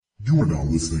You are now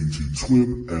listening to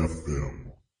TWIB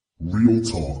FM. Real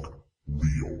talk,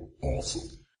 real awesome.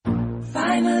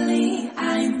 Finally,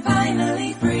 I'm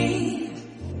finally free.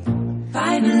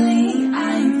 Finally,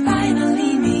 I'm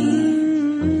finally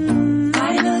me.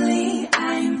 Finally,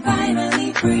 I'm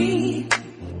finally free.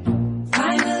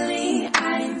 Finally,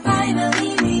 I'm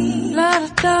finally me. La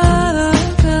da da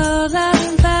da da da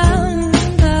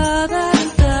da da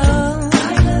da.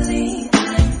 Finally,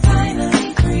 I'm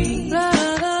finally free.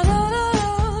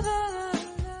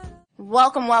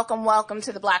 Welcome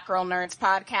to the Black Girl Nerds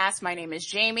podcast. My name is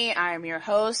Jamie. I am your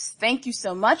host. Thank you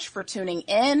so much for tuning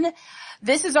in.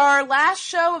 This is our last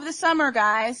show of the summer,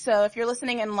 guys. So if you're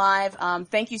listening in live,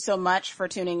 thank you so much for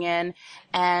tuning in.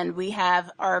 And we have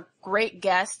our great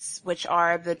guests, which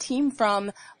are the team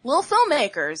from Little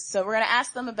Filmmakers. So we're going to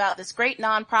ask them about this great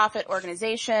nonprofit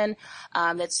organization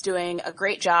that's doing a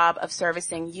great job of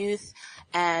servicing youth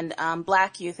and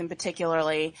Black youth in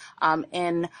particularly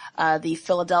in the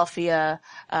Philadelphia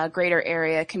greater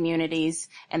area communities.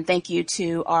 And thank you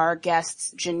to our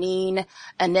guests, Janine,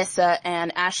 Anissa,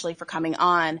 and Ashley for coming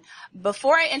on.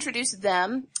 Before I introduce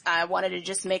them, I wanted to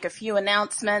just make a few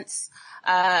announcements.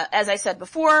 As I said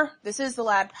before, this is the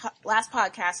last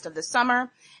podcast of the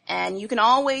summer, and you can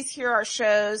always hear our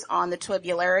shows on the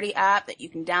Twibularity app that you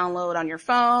can download on your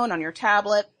phone, on your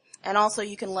tablet. And also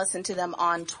you can listen to them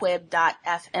on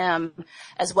twib.fm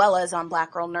as well as on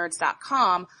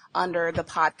blackgirlnerds.com under the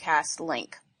podcast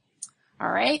link. All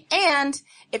right. And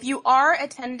if you are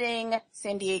attending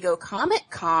San Diego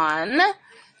Comic-Con,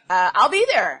 I'll be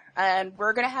there. And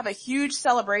we're going to have a huge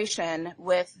celebration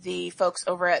with the folks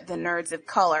over at the Nerds of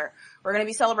Color. We're going to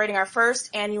be celebrating our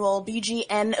first annual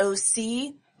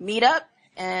BGNOC meetup.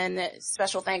 And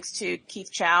special thanks to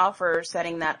Keith Chow for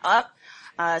setting that up.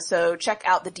 So check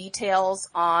out the details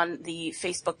on the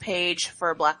Facebook page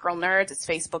for Black Girl Nerds. It's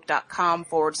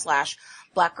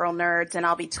facebook.com/Black Girl Nerds. And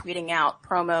I'll be tweeting out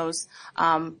promos,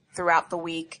 throughout the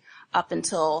week up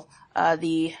until,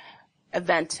 the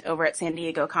event over at San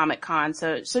Diego Comic-Con.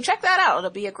 So check that out. It'll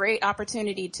be a great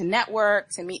opportunity to network,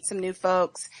 to meet some new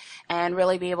folks, and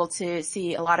really be able to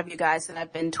see a lot of you guys that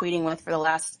I've been tweeting with for the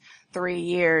last 3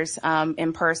 years,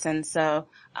 in person. So,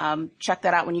 check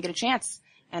that out when you get a chance.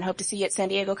 And hope to see you at San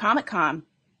Diego Comic-Con.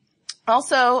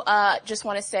 Also, just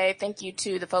want to say thank you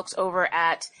to the folks over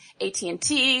at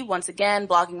AT&T. Once again,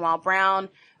 Blogging While Brown.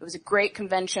 It was a great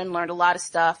convention, learned a lot of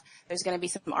stuff. There's going to be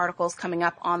some articles coming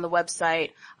up on the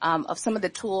website of some of the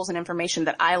tools and information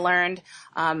that I learned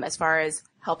as far as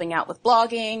helping out with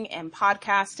blogging and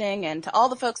podcasting. And to all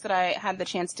the folks that I had the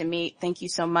chance to meet, thank you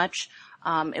so much.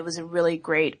 It was a really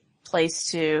great place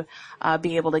to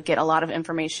be able to get a lot of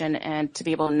information and to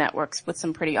be able to network with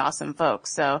some pretty awesome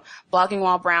folks. So Blogging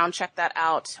While Brown, check that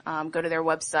out. Go to their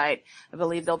website. I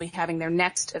believe they'll be having their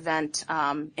next event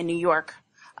in New York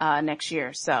next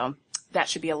year. So that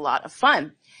should be a lot of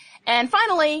fun. And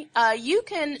finally, you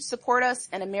can support us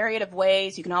in a myriad of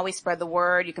ways. You can always spread the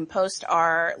word. You can post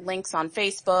our links on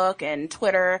Facebook and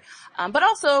Twitter. But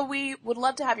also we would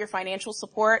love to have your financial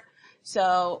support.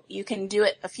 So you can do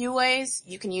it a few ways.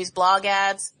 You can use blog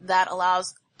ads. That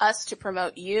allows us to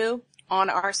promote you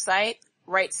on our site.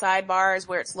 Right sidebar is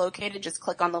where it's located. Just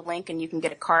click on the link and you can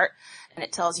get a cart, and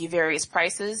it tells you various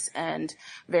prices and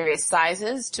various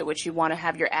sizes to which you want to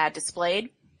have your ad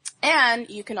displayed. And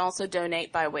you can also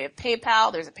donate by way of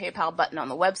PayPal. There's a PayPal button on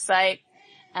the website.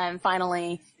 And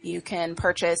finally, you can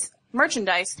purchase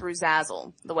merchandise through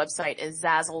Zazzle. The website is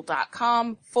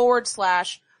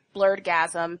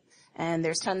zazzle.com/blurredgasm. And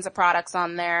there's tons of products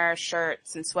on there,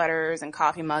 shirts and sweaters and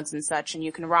coffee mugs and such. And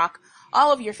you can rock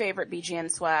all of your favorite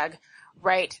BGN swag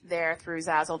right there through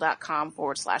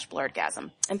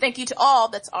zazzle.com/blurredgasm. And thank you to all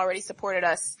that's already supported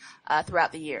us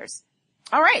throughout the years.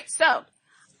 All right, so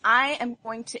I am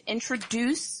going to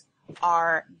introduce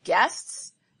our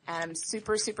guests. And I'm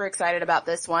super, super excited about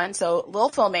this one. So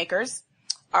Little Filmmakers.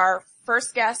 Our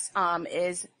first guest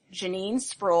is Janine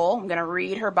Sproul. I'm going to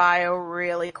read her bio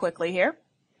really quickly here.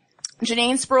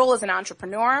 Janine Sproul is an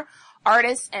entrepreneur,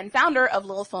 artist, and founder of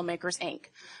Little Filmmakers,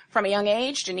 Inc. From a young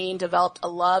age, Janine developed a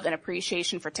love and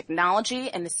appreciation for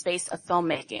technology and the space of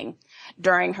filmmaking.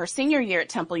 During her senior year at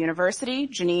Temple University,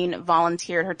 Janine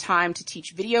volunteered her time to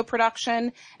teach video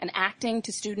production and acting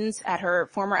to students at her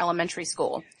former elementary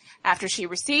school. After she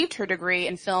received her degree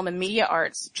in film and media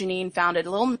arts, Janine founded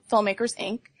Little Filmmakers,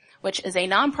 Inc., which is a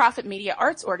nonprofit media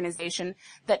arts organization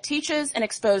that teaches and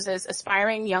exposes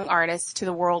aspiring young artists to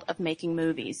the world of making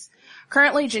movies.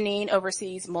 Currently, Janine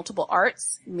oversees multiple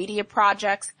arts, media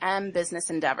projects, and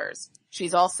business endeavors.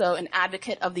 She's also an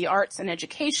advocate of the arts and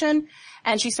education,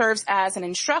 and she serves as an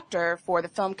instructor for the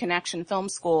Film Connection Film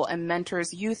School and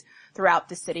mentors youth throughout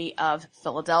the city of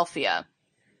Philadelphia.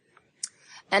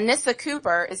 Anissa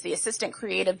Cooper is the assistant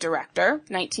creative director.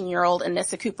 19-year-old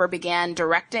Anissa Cooper began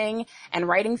directing and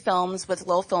writing films with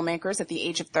Lil Filmmakers at the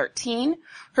age of 13.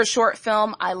 Her short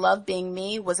film, I Love Being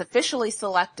Me, was officially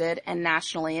selected and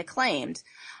nationally acclaimed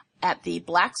at the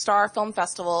Black Star Film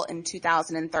Festival in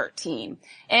 2013.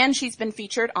 And she's been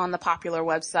featured on the popular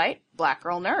website, Black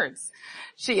Girl Nerds.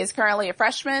 She is currently a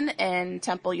freshman in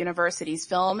Temple University's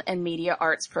Film and Media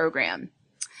Arts program.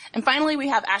 And finally, we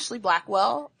have Ashley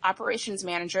Blackwell, operations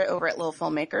manager over at Lil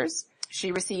Filmmakers.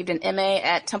 She received an MA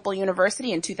at Temple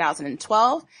University in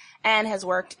 2012 and has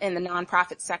worked in the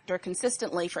nonprofit sector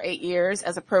consistently for 8 years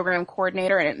as a program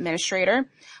coordinator and administrator.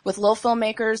 With Lil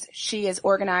Filmmakers, she has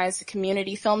organized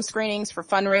community film screenings for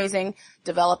fundraising,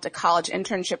 developed a college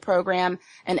internship program,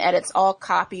 and edits all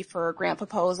copy for grant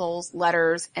proposals,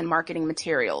 letters, and marketing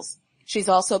materials. She's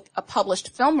also a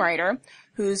published film writer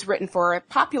who's written for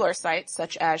popular sites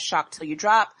such as Shock Till You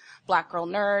Drop, Black Girl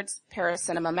Nerds, Paris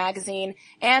Cinema Magazine,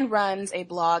 and runs a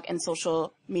blog and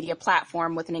social media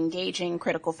platform with an engaging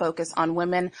critical focus on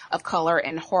women of color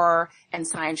in horror and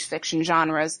science fiction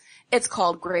genres. It's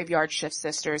called Graveyard Shift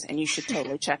Sisters, and you should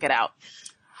totally check it out.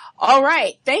 All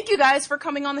right. Thank you guys for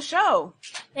coming on the show.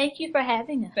 Thank you for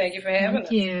having us. Thank you for having us.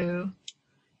 Thank you.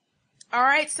 All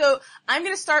right, so I'm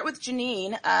going to start with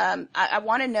Janine. I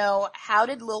want to know, how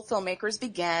did Lil Filmmakers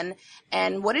begin,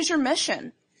 and what is your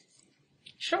mission?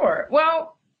 Sure.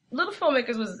 Well, Little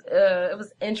Filmmakers was it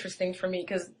was interesting for me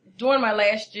because during my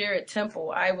last year at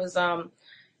Temple, I was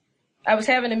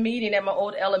having a meeting at my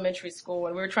old elementary school,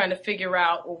 and we were trying to figure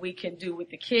out what we can do with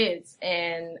the kids,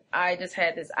 and I just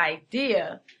had this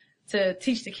idea to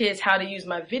teach the kids how to use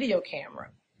my video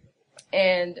camera,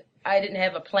 and I didn't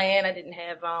have a plan. I didn't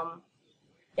have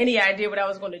any idea what I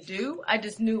was going to do. I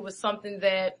just knew it was something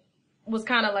that was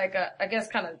kind of like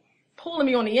kind of pulling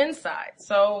me on the inside.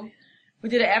 So we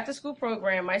did an after-school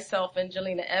program, myself and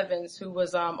Jelena Evans, who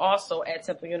was also at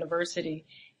Temple University.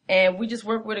 And we just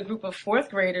worked with a group of 4th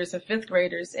graders and 5th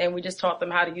graders, and we just taught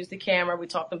them how to use the camera. We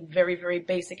taught them very, very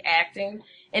basic acting,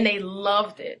 and they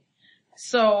loved it.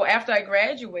 So after I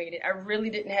graduated, I really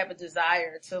didn't have a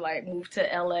desire to like move to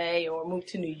LA or move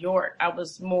to New York. I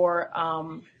was more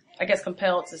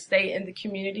compelled to stay in the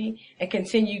community and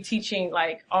continue teaching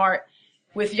like art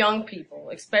with young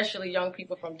people, especially young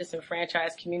people from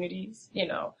disenfranchised communities, you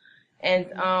know.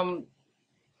 And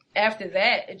after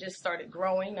that, it just started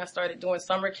growing. I started doing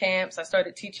summer camps. I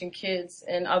started teaching kids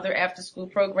in other after-school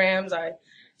programs. I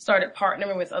started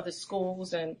partnering with other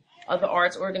schools and other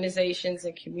arts organizations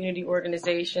and community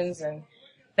organizations. And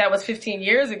that was 15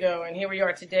 years ago, and here we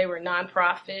are today. We're a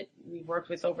nonprofit. We worked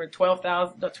with over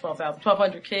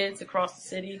 1,200 kids across the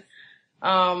city.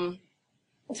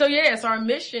 So our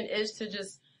mission is to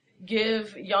just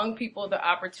give young people the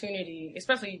opportunity,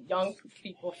 especially young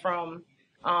people from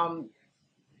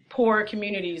poor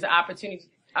communities, the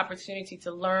opportunity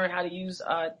to learn how to use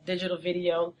digital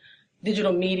video,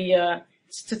 digital media,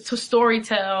 to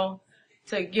storytell,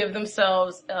 to give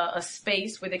themselves a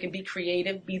space where they can be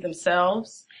creative, be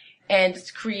themselves, and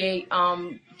to create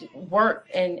work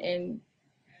and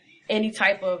any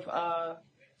type of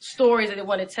stories that they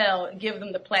want to tell, and give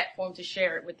them the platform to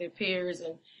share it with their peers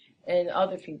and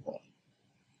other people.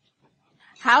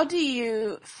 How do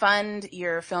you fund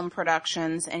your film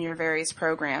productions and your various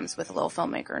programs with Lil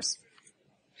Filmmakers?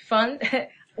 Fund?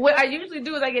 What I usually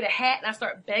do is I get a hat and I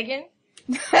start begging.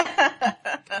 It's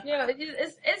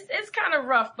kind of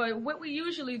rough, but what we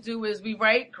usually do is we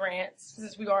write grants,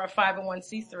 since we are a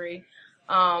 501c3.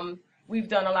 We've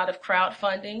done a lot of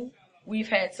crowdfunding. We've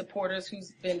had supporters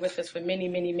who's been with us for many,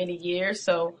 many, many years.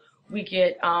 So we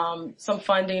get some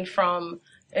funding from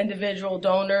individual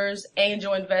donors,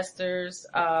 angel investors.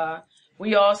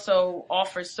 We also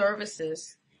offer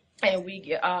services. And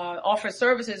we offer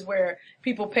services where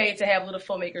people pay to have Little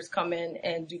Filmmakers come in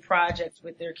and do projects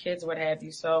with their kids, what have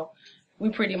you. So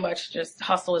we pretty much just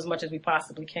hustle as much as we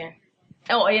possibly can.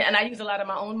 Oh, yeah, and I use a lot of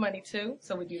my own money too,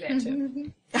 so we do that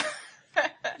too.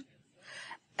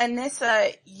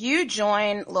 Anissa, you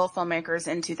joined Lil Filmmakers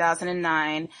in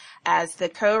 2009 as the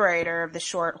co-writer of the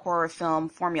short horror film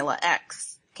Formula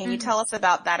X. Can you tell us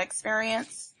about that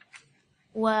experience?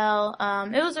 Well,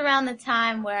 it was around the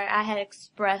time where I had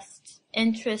expressed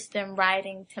interest in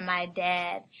writing to my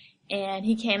dad, and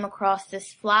he came across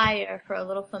this flyer for a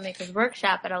Little Filmmakers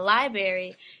workshop at a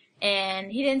library,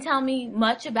 and he didn't tell me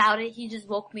much about it. He just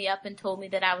woke me up and told me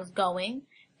that I was going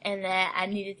and that I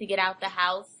needed to get out the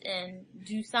house and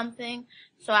do something.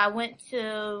 So I went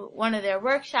to one of their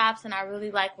workshops, and I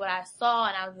really liked what I saw,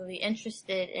 and I was really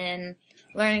interested in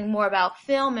learning more about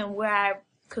film and where I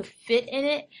could fit in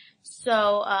it.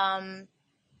 So,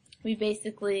 we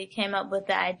basically came up with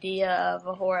the idea of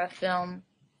a horror film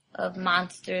of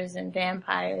monsters and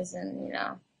vampires and, you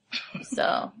know,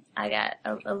 so I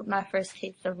got my first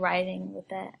taste of writing with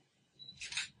that.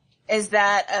 Is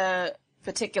that a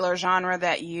particular genre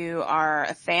that you are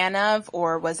a fan of,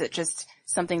 or was it just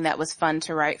something that was fun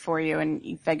to write for you and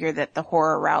you figured that the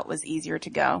horror route was easier to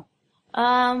go?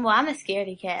 Well, I'm a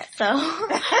scaredy cat, so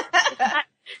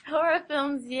horror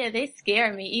films, yeah, they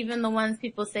scare me. Even the ones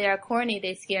people say are corny,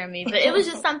 they scare me. But it was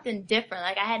just something different.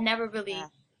 Like, I had never really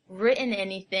written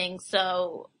anything,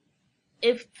 so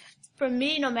for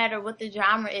me, no matter what the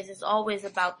genre is, it's always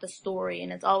about the story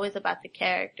and it's always about the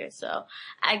character. So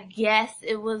I guess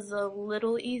it was a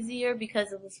little easier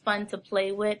because it was fun to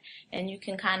play with and you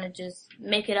can kind of just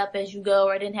make it up as you go,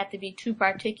 or it didn't have to be too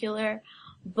particular.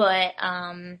 But,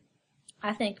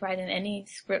 I think writing any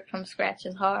script from scratch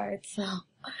is hard, so.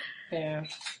 Yeah.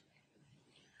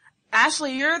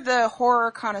 Ashley, you're the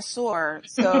horror connoisseur,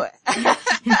 so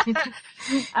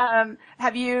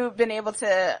have you been able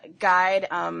to guide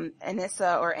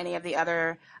Anissa or any of the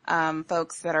other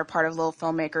folks that are part of Little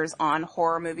Filmmakers on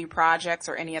horror movie projects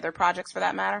or any other projects for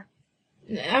that matter?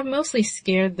 I've mostly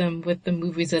scared them with the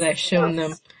movies that I've shown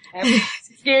them.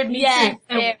 Scared me Yes,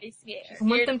 too. very scared. I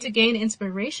want them to gain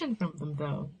inspiration from them,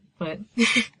 though. But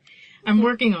I'm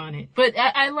working on it. But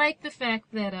I like the fact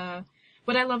that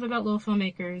what I love about Little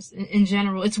Filmmakers in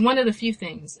general, it's one of the few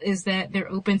things, is that they're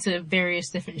open to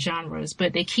various different genres,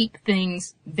 but they keep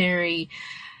things very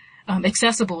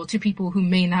accessible to people who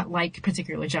may not like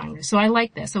particular genres. So I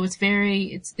like that. So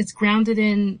it's grounded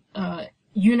in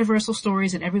universal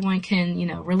stories that everyone can, you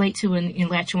know, relate to and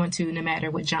latch on to no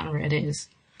matter what genre it is.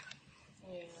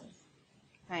 Yeah.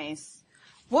 Nice.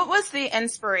 What was the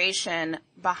inspiration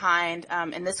behind,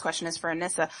 and this question is for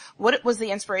Anissa, what was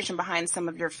the inspiration behind some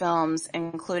of your films,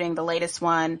 including the latest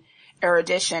one,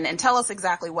 Erudition? And tell us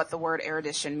exactly what the word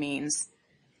erudition means.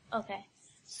 Okay.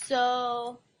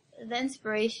 So the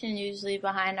inspiration usually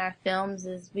behind our films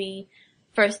is we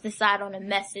first decide on a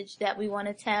message that we want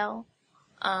to tell.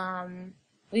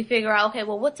 We figure out, okay,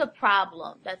 well, what's a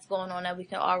problem that's going on that we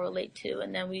can all relate to?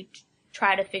 And then we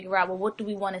try to figure out, well, what do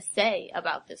we want to say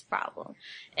about this problem?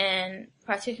 And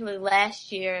particularly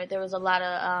last year, there was a lot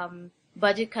of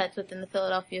budget cuts within the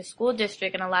Philadelphia school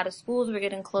district, and a lot of schools were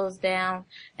getting closed down,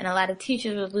 and a lot of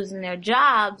teachers were losing their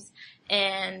jobs,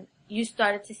 and you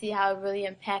started to see how it really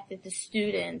impacted the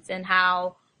students and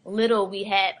how little we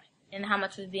had and how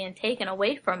much was being taken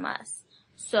away from us.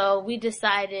 So we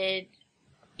decided,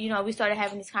 you know, we started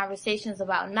having these conversations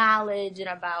about knowledge and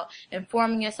about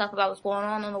informing yourself about what's going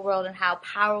on in the world and how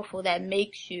powerful that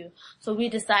makes you. So we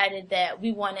decided that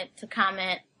we wanted to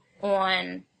comment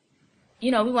on,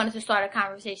 you know, we wanted to start a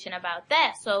conversation about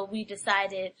that. So we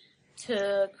decided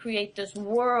to create this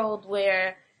world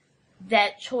where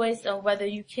that choice of whether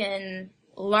you can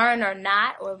learn or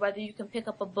not, or whether you can pick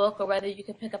up a book, or whether you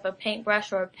can pick up a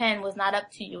paintbrush or a pen was not up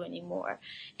to you anymore.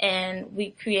 And we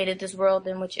created this world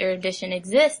in which erudition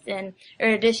exists, and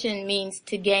erudition means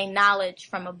to gain knowledge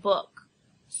from a book.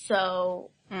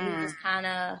 So we just kind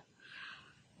of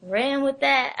ran with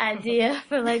that idea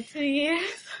for like 2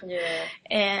 years. Yeah.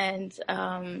 And,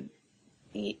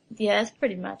 yeah, that's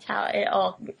pretty much how it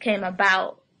all came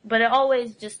about. But it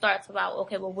always just starts about,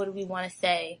 okay, well, what do we want to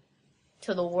say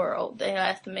to the world? You know,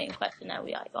 that's the main question that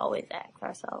we like always ask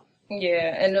ourselves.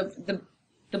 Yeah, and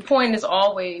the point is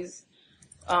always,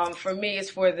 for me, is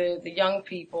for the young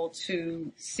people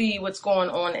to see what's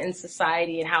going on in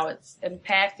society and how it's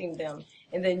impacting them,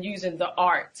 and then using the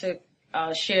art to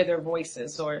share their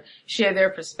voices or share their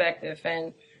perspective.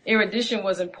 And erudition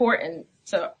was important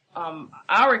to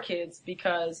our kids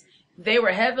because they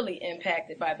were heavily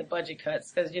impacted by the budget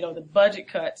cuts, because, you know, the budget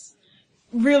cuts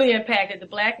really impacted the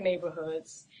black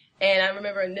neighborhoods. And I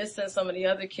remember Anissa and some of the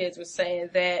other kids were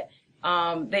saying that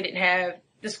they didn't have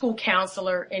the school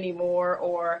counselor anymore,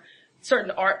 or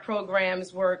certain art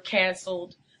programs were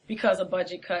canceled because of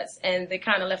budget cuts, and they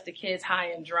kind of left the kids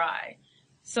high and dry.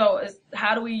 So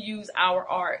how do we use our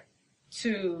art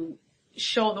to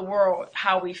show the world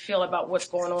how we feel about what's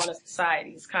going on in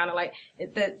society? It's kind of like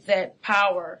that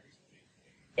power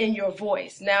in your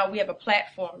voice. Now we have a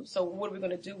platform, so what are we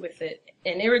going to do with it?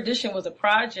 And Erudition was a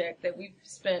project that we've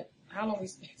spent, how long we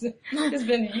spent? It's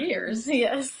been years.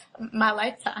 Yes, my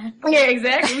lifetime. Yeah,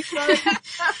 exactly. We started,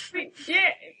 yeah,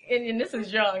 and this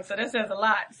is young, so that says a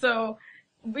lot. So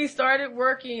we started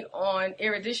working on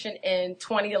Erudition in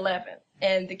 2011,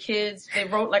 and the kids, they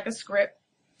wrote like a script.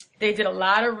 They did a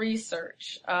lot of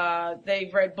research.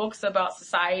 They read books about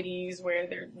societies where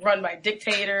they're run by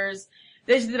dictators.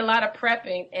 They just did a lot of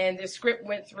prepping, and the script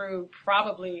went through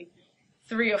probably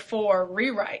 3 or 4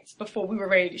 rewrites before we were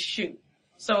ready to shoot.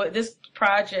 So this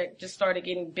project just started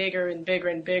getting bigger and bigger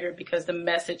and bigger because the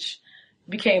message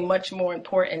became much more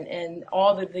important, and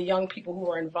all of the young people who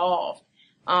were involved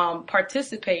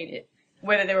participated,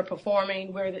 whether they were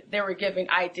performing, whether they were giving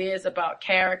ideas about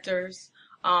characters,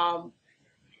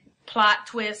 plot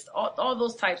twists, all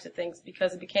those types of things,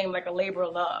 because it became like a labor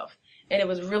of love. And it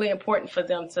was really important for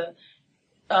them to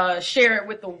share it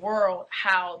with the world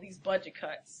how these budget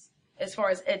cuts, as far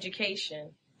as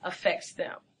education, affects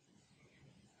them.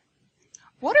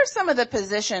 What are some of the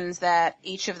positions that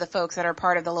each of the folks that are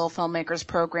part of the Little Filmmakers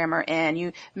program are in?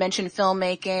 You mentioned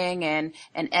filmmaking and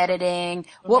editing.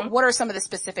 Mm-hmm. What are some of the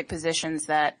specific positions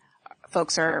that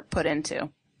folks are put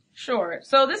into? Sure.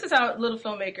 So this is how Little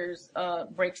Filmmakers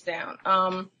breaks down.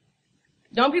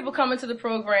 Young people come into the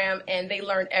program and they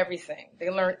learn everything.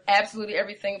 They learn absolutely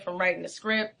everything from writing a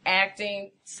script,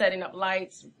 acting, setting up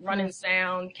lights, running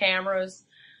sound, cameras.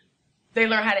 They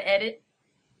learn how to edit.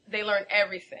 They learn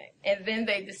everything. And then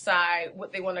they decide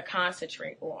what they want to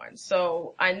concentrate on.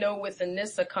 So I know with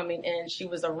Anissa coming in, she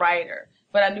was a writer,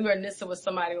 but I knew Anissa was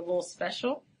somebody a little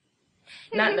special.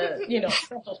 Not the,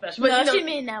 special. But, no, she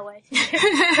mean that way.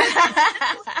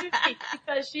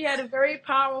 Because she had a very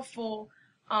powerful,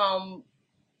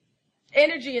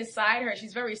 energy inside her.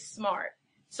 She's very smart.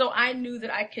 So I knew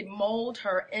that I could mold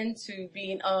her into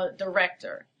being a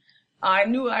director. I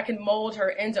knew I could mold her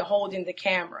into holding the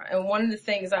camera. And one of the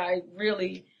things I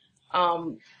really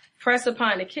press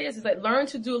upon the kids is that learn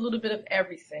to do a little bit of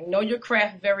everything. Know your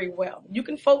craft very well. You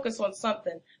can focus on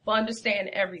something, but understand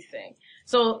everything.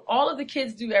 So all of the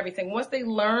kids do everything. Once they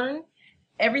learn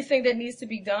everything that needs to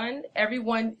be done,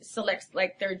 everyone selects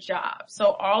like their job.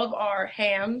 So all of our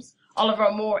hams, all of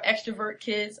our more extrovert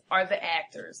kids are the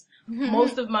actors.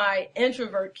 Most of my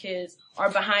introvert kids are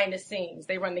behind the scenes.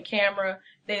 They run the camera,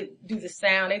 they do the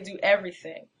sound, they do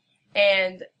everything.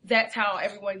 And that's how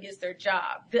everyone gets their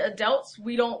job. The adults,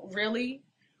 we don't really,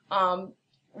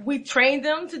 we train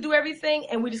them to do everything,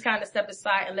 and we just kind of step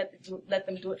aside and let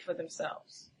them do it for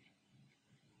themselves.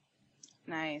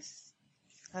 Nice.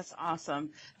 That's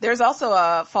awesome. There's also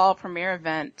a fall premiere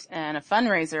event and a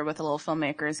fundraiser with the Little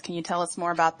Filmmakers. Can you tell us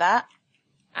more about that?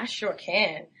 I sure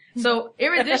can. So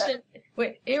Erudition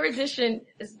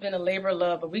has been a labor of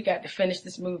love, but we got to finish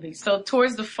this movie. So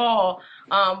towards the fall,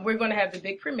 we're going to have the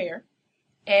big premiere,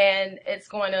 and it's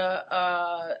going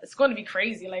to be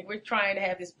crazy. Like, we're trying to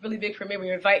have this really big premiere.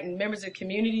 We're inviting members of the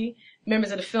community,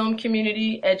 members of the film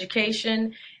community,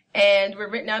 education, and we're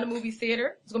renting out a movie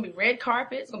theater. It's going to be red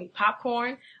carpet. It's going to be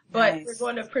popcorn, but Nice. We're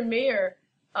going to premiere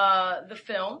the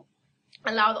film.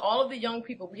 Allowed all of the young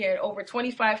people. We had over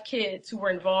 25 kids who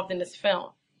were involved in this film.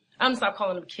 I'm gonna stop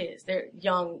calling them kids. They're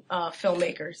young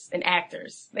filmmakers and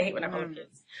actors. They hate when I call them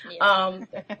kids.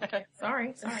 Yeah.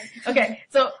 Sorry. Okay,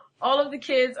 so all of the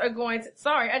kids are going to.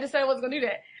 Sorry, I just said I wasn't gonna do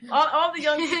that. All the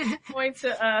young kids are going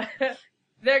to.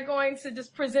 They're going to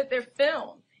just present their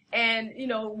film, and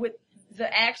with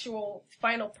the actual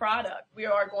final product, we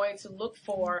are going to look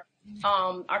for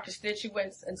our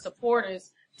constituents and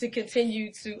supporters to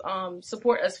continue to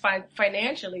support us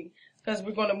financially, because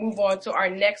we're going to move on to our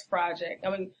next project.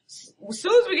 I mean, as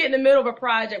soon as we get in the middle of a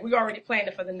project, we already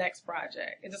planning for the next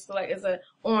project. It's just like it's an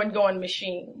ongoing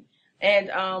machine. And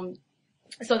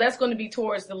so that's going to be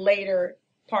towards the later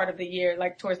part of the year,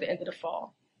 like towards the end of the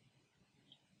fall.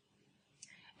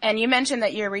 And you mentioned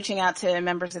that you're reaching out to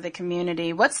members of the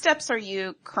community. What steps are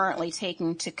you currently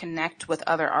taking to connect with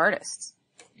other artists?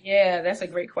 Yeah, that's a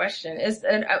great question. It's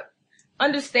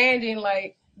understanding,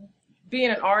 like, being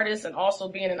an artist and also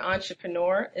being an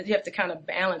entrepreneur, you have to kind of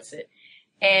balance it.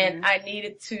 And I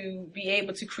needed to be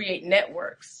able to create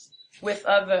networks with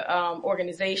other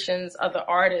organizations, other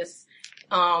artists,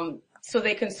 so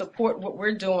they can support what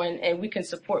we're doing and we can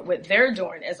support what they're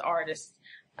doing as artists.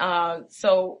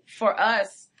 So for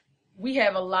us, we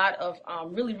have a lot of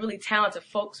really, really talented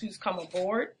folks who's come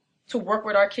aboard to work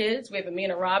with our kids. We have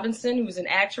Amina Robinson, who's an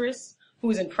actress,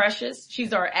 who's in Precious.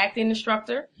 She's our acting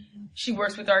instructor. She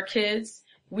works with our kids.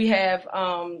 We have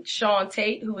Sean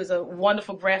Tate, who is a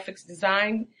wonderful graphics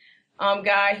design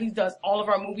guy. He does all of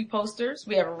our movie posters.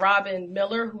 We have Robin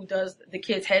Miller, who does the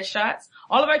kids' headshots.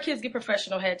 All of our kids get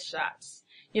professional headshots.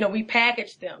 We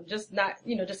package them, just not,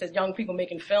 just as young people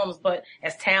making films, but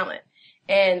as talent.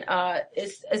 And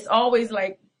it's always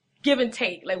like give and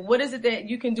take. Like, what is it that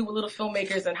you can do with Little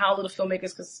Filmmakers and how Little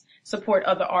Filmmakers can support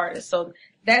other artists? So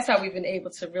that's how we've been able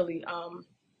to really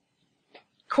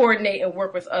coordinate and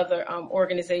work with other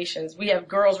organizations. We have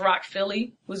Girls Rock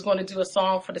Philly, who's going to do a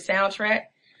song for the soundtrack.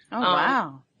 Oh,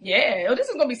 wow. Yeah. This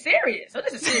is going to be serious. So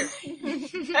this is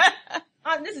serious.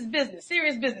 This is business,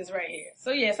 serious business right here.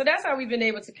 So yeah, so that's how we've been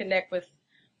able to connect with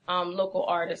local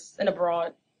artists and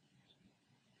abroad.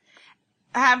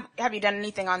 Have you done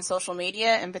anything on social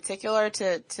media in particular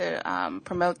to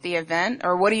promote the event,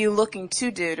 or what are you looking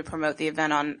to do to promote the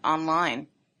event online?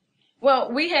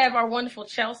 Well, we have our wonderful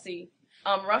Chelsea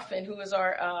Ruffin, who is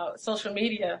our social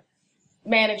media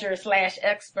manager /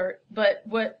 expert. But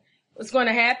what's going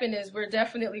to happen is we're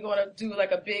definitely going to do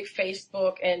like a big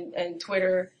Facebook and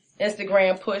Twitter,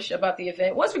 Instagram push about the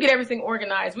event. Once we get everything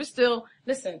organized, we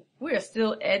are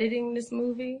still editing this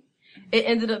movie. It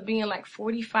ended up being like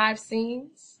 45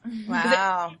 scenes.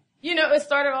 Wow. It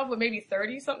started off with maybe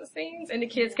 30 something scenes, and the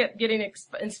kids kept getting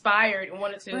inspired and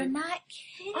wanted to. We're not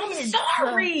kids. I'm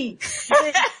sorry.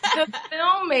 the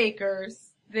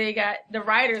filmmakers, the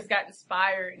writers got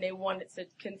inspired, and they wanted to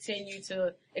continue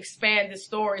to expand the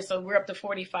story. So we're up to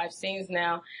 45 scenes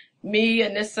now. Me,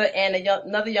 Anissa, and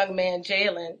another young man,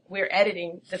 Jalen, we're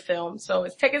editing the film. So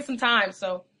it's taking some time.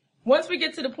 So once we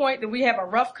get to the point that we have a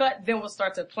rough cut, then we'll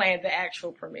start to plan the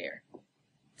actual premiere.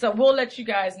 So we'll let you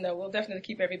guys know. We'll definitely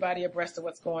keep everybody abreast of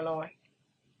what's going on.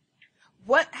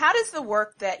 How does the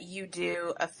work that you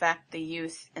do affect the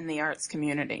youth in the arts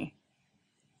community?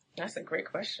 That's a great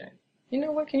question. You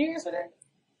know what? Can you answer that?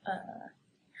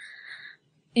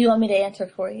 You want me to answer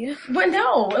for you? But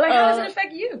no, how does it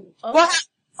affect you? Well,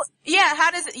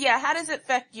 how does it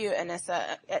affect you,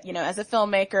 Anissa, as a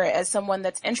filmmaker, as someone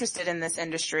that's interested in this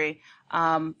industry,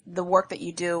 the work that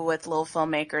you do with Little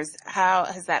Filmmakers, how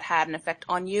has that had an effect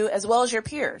on you as well as your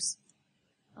peers?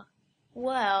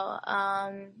 Well,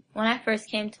 when I first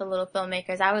came to Little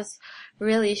Filmmakers, I was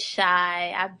really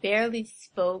shy. I barely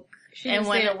spoke. She didn't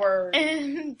say a word.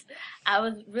 And I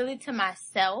was really to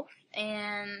myself,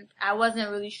 and I wasn't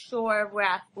really sure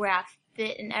where I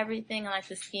fit in everything and like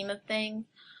the scheme of things.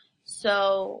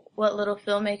 So what Little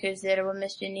Filmmakers did, or what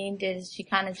Miss Janine did, is she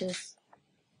kind of just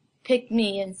picked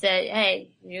me and said,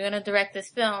 hey, you're going to direct this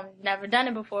film. Never done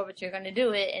it before, but you're going to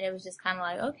do it. And it was just kind of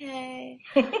like, okay,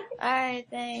 all right,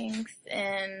 thanks.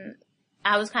 And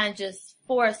I was kind of just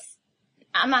forced.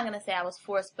 I'm not going to say I was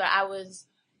forced, but I was,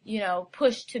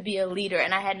 pushed to be a leader,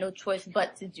 and I had no choice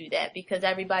but to do that because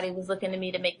everybody was looking to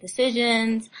me to make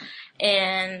decisions,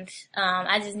 and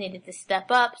I just needed to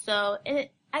step up. So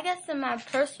I guess in my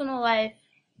personal life,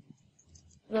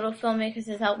 Little Filmmakers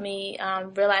has helped me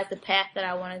realize the path that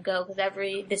I want to go, because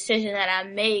every decision that I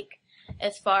make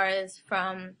as far as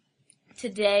from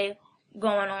today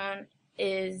going on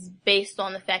is based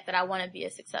on the fact that I want to be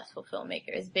a successful filmmaker.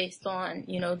 It's based on,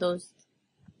 those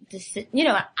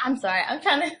I'm sorry. I'm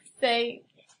trying to say,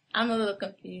 I'm a little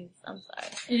confused. I'm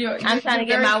sorry. I'm trying to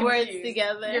get my words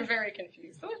together. You're very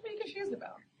confused. What are you confused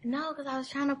about? No, because I was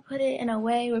trying to put it in a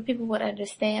way where people would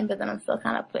understand, but then I'm still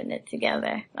kind of putting it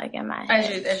together, like in my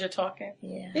head. As you're talking?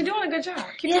 Yeah. You're doing a good job.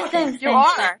 Keep talking. Thanks. You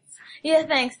are. Yeah,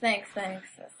 thanks.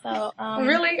 So,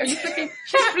 Really? Are you flipping?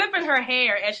 She's flipping her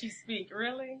hair as she speaks.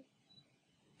 Really?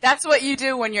 That's what you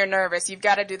do when you're nervous. You've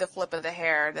got to do the flip of the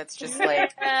hair. That's just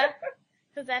like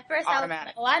because at first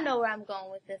automatic. I know where I'm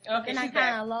going with this, but Okay, then I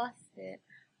kind of lost it.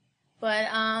 But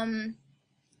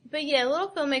yeah,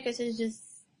 Little Filmmakers is just,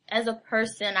 as a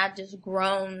person, I've just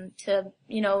grown to,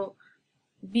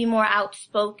 be more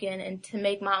outspoken and to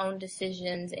make my own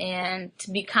decisions and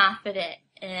to be confident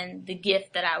in the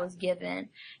gift that I was given.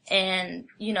 And,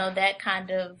 that kind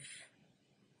of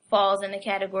falls in the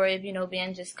category of,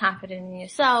 being just confident in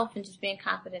yourself and just being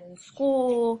confident in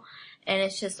school. And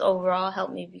it's just overall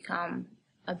helped me become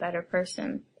a better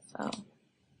person. So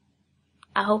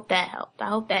I hope that helped. I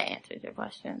hope that answers your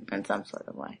question in some sort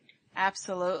of way.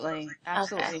 Absolutely.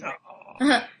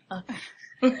 Okay.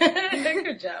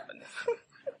 Good job, Anissa.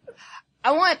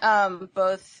 I want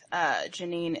both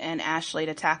Janine and Ashley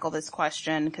to tackle this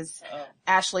question because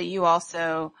Ashley, you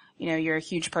also, you're a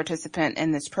huge participant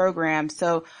in this program.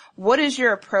 So what is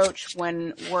your approach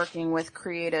when working with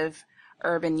creative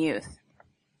urban youth?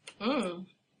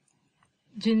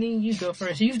 Janine, you go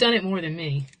first. You've done it more than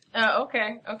me.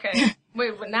 Okay.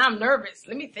 Wait, but now I'm nervous.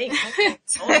 Let me think.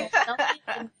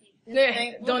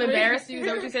 Don't embarrass you. Is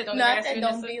that what you said? Don't embarrass you.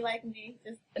 Don't be like me.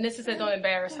 Anissa said don't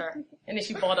embarrass her. And then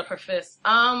she balled up her fist.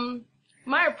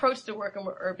 My approach to working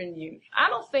with urban youth, I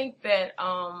don't think that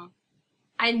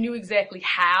I knew exactly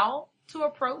how to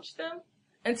approach them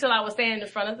until I was standing in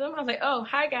front of them. I was like, oh,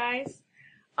 hi guys.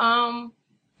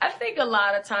 I think a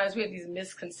lot of times we have these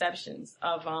misconceptions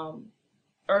of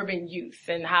urban youth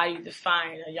and how you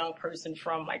define a young person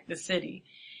from like the city.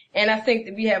 And I think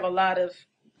that we have a lot of,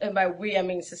 and by we, I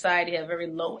mean society, have very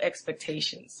low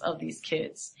expectations of these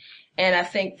kids. And I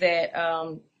think that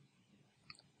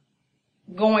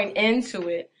going into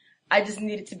it, I just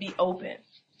needed to be open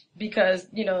because,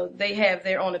 you know, they have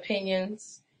their own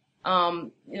opinions.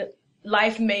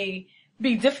 Life may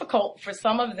be difficult for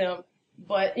some of them,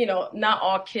 but, you know, not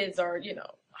all kids are, you know,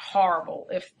 horrible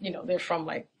if, you know, they're from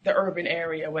like the urban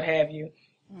area, what have you.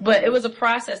 But it was a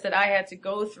process that I had to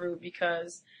go through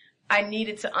because I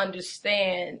needed to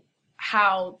understand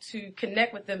how to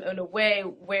connect with them in a way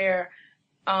where,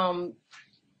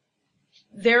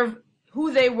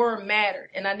 who they were mattered.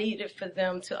 And I needed for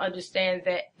them to understand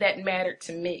that that mattered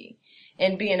to me.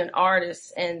 And being an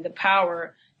artist and the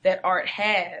power that art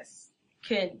has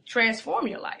can transform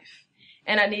your life.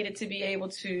 And I needed to be able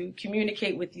to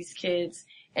communicate with these kids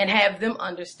and have them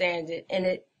understand it, and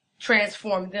it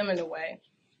transformed them in a way.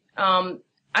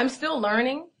 I'm still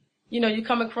learning. You know, you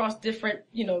come across different,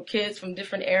 you know, kids from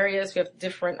different areas who have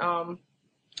different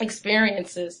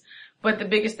experiences. But the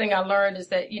biggest thing I learned is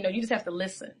that, you know, you just have to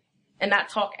listen and not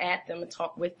talk at them and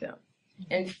talk with them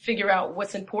and figure out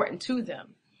what's important to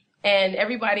them. And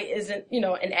everybody isn't, you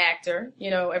know, an actor, you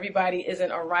know, everybody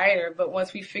isn't a writer, but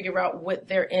once we figure out what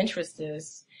their interest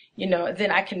is, you know,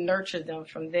 then I can nurture them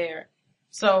from there.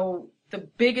 So the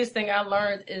biggest thing I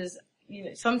learned is, you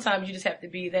know, sometimes you just have to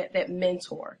be that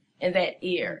mentor and that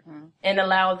ear and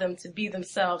allow them to be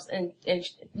themselves and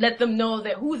let them know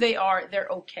that who they are, they're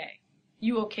okay.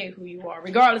 You okay who you are,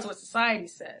 regardless of what society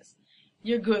says.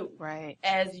 You're good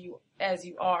as you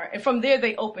are. And from there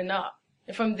they open up.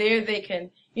 And from there they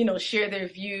can, you know, share their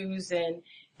views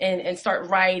and start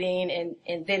writing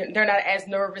and they're not as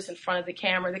nervous in front of the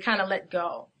camera. They kind of let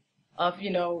go of,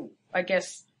 you know, I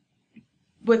guess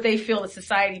what they feel that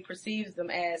society perceives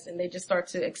them as, and they just start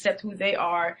to accept who they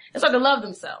are and start to love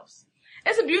themselves.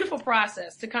 It's a beautiful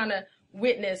process to kind of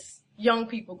witness young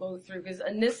people go through, because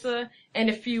Anissa and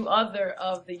a few other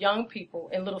of the young people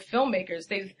and little filmmakers,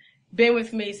 they've been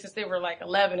with me since they were like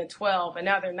 11 and 12, and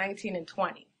now they're 19 and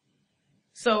 20.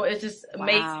 So it's just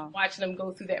amazing watching them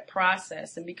go through that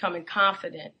process and becoming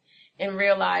confident and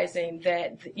realizing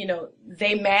that, you know,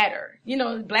 they matter. You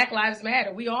know, Black Lives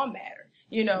Matter. We all matter,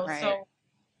 you know, so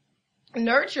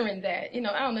nurturing that, you know,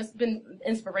 I don't know, it's been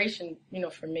inspiration, you know,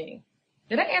 for me.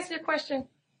 Did I answer your question?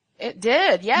 It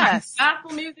did, yes.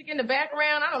 Gospel music in the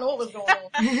background. I don't know what was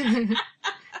going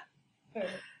on.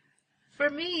 For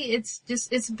me, it's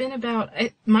been about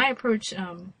my approach,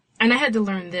 and I had to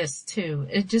learn this too.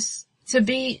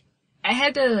 I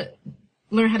had to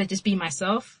learn how to just be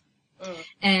myself.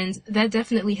 And that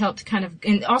definitely helped kind of,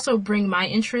 and also bring my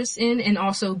interests in and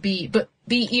also be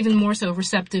even more so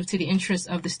receptive to the interests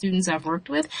of the students I've worked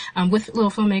with little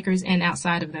filmmakers and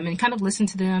outside of them, and kind of listen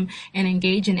to them and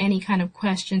engage in any kind of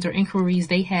questions or inquiries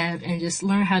they have and just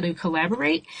learn how to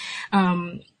collaborate.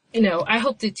 You know, I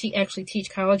hope to actually teach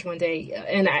college one day.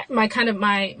 And my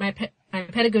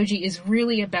pedagogy is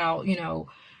really about, you know,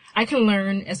 I can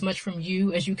learn as much from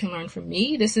you as you can learn from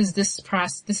me. This is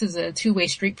a two-way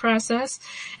street process,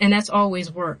 and that's always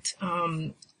worked.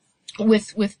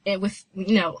 With,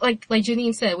 you know, like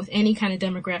Janine said, with any kind of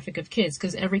demographic of kids,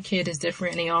 because every kid is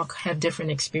different and they all have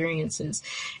different experiences.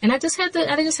 And I just had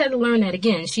to learn that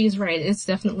again. She's right. It's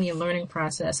definitely a learning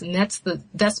process, and that's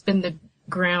been the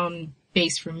ground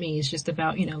base for me. It's just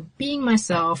about, you know, being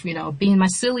myself, you know, being my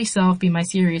silly self, being my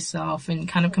serious self, and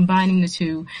kind of combining the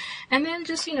two. And then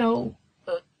just, you know,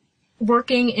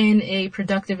 working in a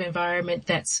productive environment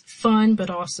that's fun, but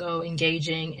also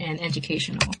engaging and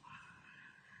educational.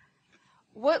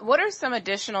 What are some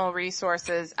additional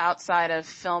resources outside of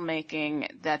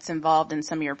filmmaking that's involved in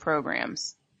some of your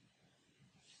programs?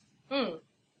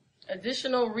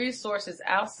 Additional resources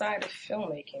outside of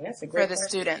filmmaking. That's a great question. For the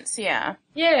students, yeah.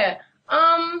 Yeah.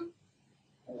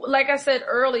 Like I said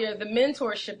earlier, the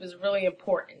mentorship is really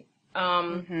important.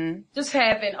 Just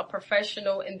having a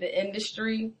professional in the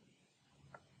industry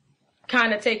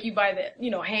kind of take you by the, you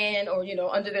know, hand or, you know,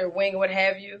 under their wing or what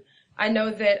have you. I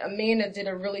know that Amina did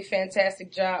a really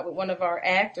fantastic job with one of our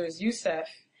actors, Yusef,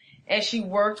 and she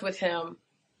worked with him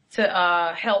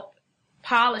to help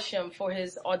polish him for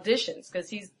his auditions, because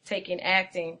he's taking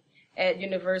acting at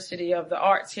University of the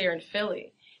Arts here in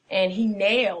Philly. And he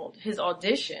nailed his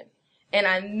audition. And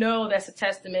I know that's a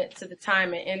testament to the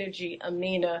time and energy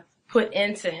Amina put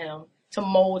into him to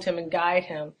mold him and guide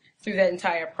him through that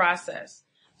entire process.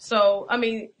 So, I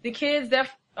mean, the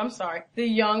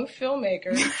young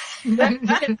filmmakers,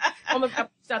 almost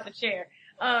got pushed out the chair.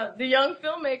 The young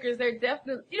filmmakers, they're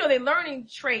definitely, you know, they're learning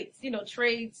traits, you know,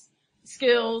 trades,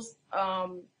 skills.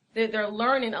 They're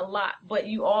learning a lot, but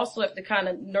you also have to kind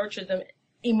of nurture them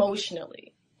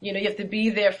emotionally. You know, you have to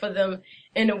be there for them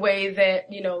in a way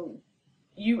that, you know,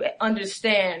 you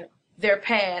understand their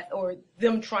path or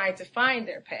them trying to find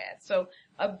their path. So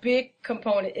a big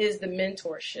component is the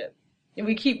mentorship. And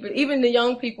we keep, even the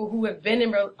young people who have been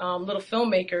in Little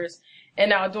Filmmakers and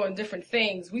now doing different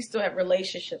things, we still have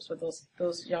relationships with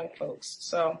those young folks.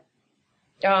 So,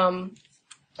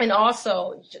 and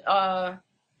also,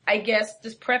 I guess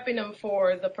just prepping them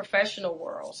for the professional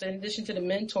world. So in addition to the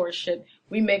mentorship,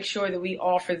 we make sure that we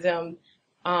offer them,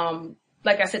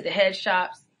 like I said, the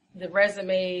headshots, the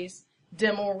resumes,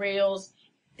 demo reels,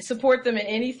 support them in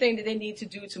anything that they need to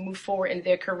do to move forward in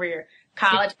their career.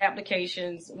 College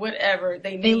applications, whatever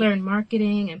they need. They learn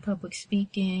marketing and public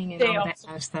speaking and all that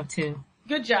kind of stuff too.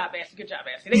 Good job, Ashley. Good job,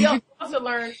 Ashley. They also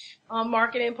learn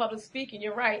marketing and public speaking.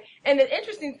 You're right. And the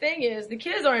interesting thing is the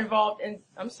kids are involved in,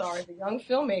 the young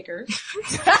filmmakers.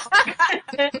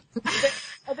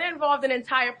 They're involved in the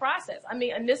entire process. I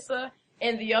mean, Anissa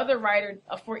and the other writer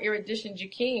for Erudition,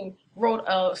 Jakeem, wrote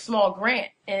a small grant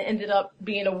and ended up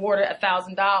being awarded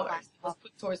 $1,000 was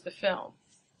put towards the film.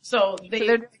 So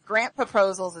they're doing grant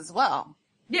proposals as well.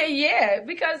 Yeah,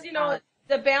 because,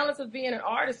 the balance of being an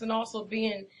artist and also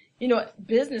being,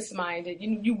 business minded.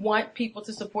 You want people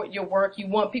to support your work. You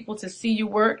want people to see your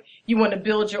work. You want to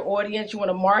build your audience. You want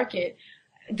to market.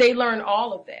 They learn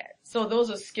all of that. So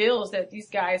those are skills that these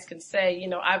guys can say,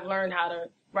 I've learned how to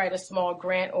write a small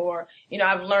grant, or,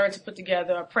 I've learned to put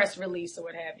together a press release or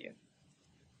what have you.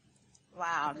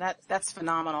 Wow, that's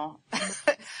phenomenal.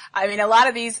 I mean, a lot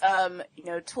of these,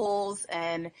 tools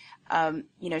and,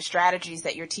 strategies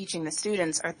that you're teaching the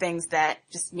students are things that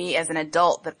just me as an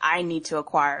adult that I need to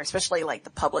acquire, especially like the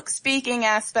public speaking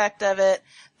aspect of it,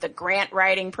 the grant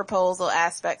writing proposal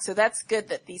aspect. So that's good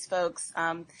that these folks,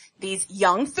 these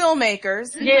young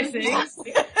filmmakers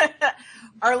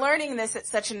are learning this at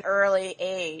such an early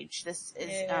age. This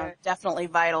is definitely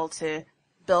vital to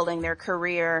building their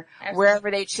career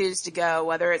wherever they choose to go,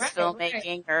 whether it's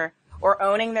filmmaking or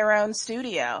owning their own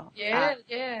studio. Yeah.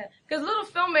 Because Little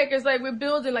Filmmakers, we're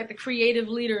building the creative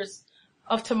leaders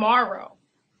of tomorrow.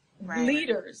 Right.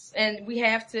 Leaders. And we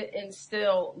have to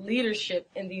instill leadership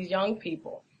in these young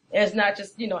people. And it's not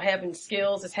just, having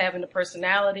skills, it's having the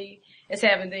personality, it's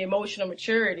having the emotional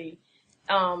maturity,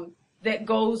 that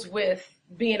goes with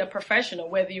being a professional,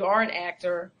 whether you are an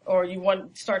actor or you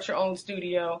want to start your own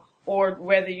studio, or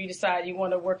whether you decide you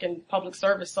want to work in public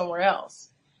service somewhere else.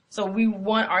 So we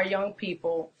want our young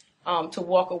people to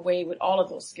walk away with all of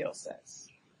those skill sets.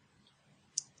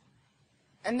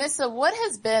 Anissa, what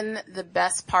has been the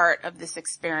best part of this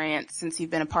experience since you've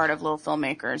been a part of Little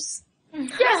Filmmakers?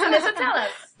 Yes, Anissa, tell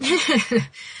us.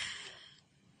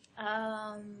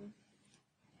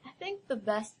 I think the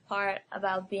best part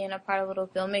about being a part of Little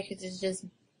Filmmakers is just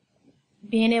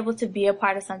being able to be a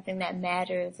part of something that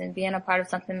matters and being a part of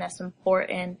something that's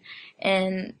important.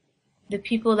 And the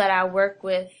people that I work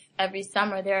with every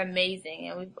summer, they're amazing.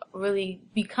 And we've really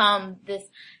become this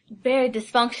very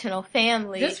dysfunctional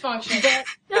family.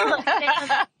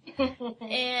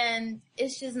 And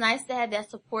it's just nice to have that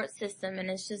support system.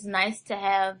 And it's just nice to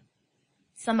have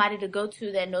somebody to go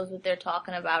to that knows what they're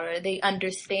talking about, or they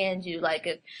understand you. Like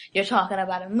if you're talking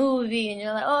about a movie and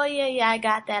you're like, oh yeah, I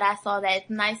got that, I saw that. It's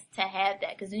nice to have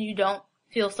that, because then you don't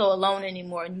feel so alone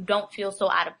anymore and you don't feel so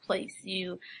out of place.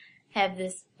 You have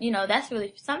this, that's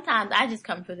really, sometimes I just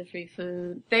come for the free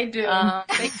food. They do.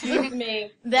 They drew me.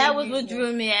 That was what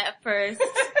drew me at first.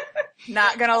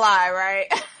 Not gonna lie, right?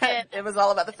 It was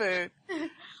all about the food.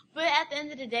 But at the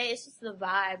end of the day, it's just the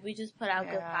vibe. We just put out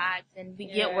good vibes and we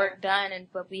get work done,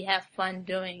 but we have fun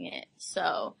doing it.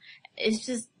 So it's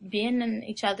just being in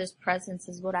each other's presence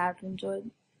is what I've enjoyed.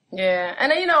 Yeah.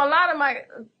 And a lot of my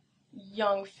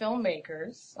young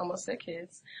filmmakers, almost said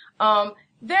kids,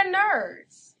 they're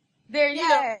nerds. They're,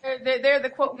 they're the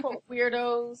quote unquote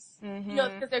weirdos,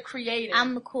 because they're creative.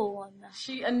 I'm the cool one though.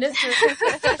 Anissa,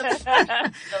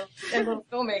 and Little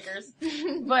Filmmakers.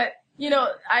 But,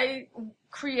 I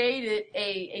created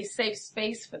a safe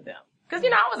space for them. Cause,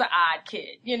 I was an odd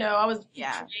kid. I was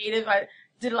creative. I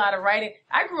did a lot of writing.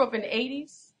 I grew up in the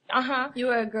 80s. You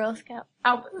were a Girl Scout?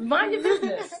 Mind your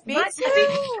business. Me too.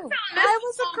 I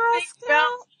was a Girl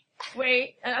Scout.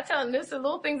 Wait, and I tell Nissa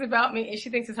little things about me and she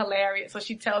thinks it's hilarious, so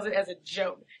she tells it as a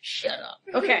joke. Shut up.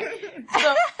 Okay.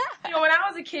 So, when I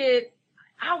was a kid,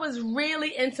 I was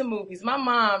really into movies. My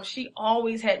mom, she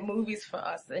always had movies for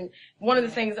us. And one of the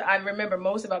things that I remember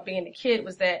most about being a kid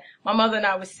was that my mother and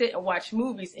I would sit and watch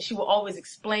movies and she would always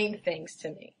explain things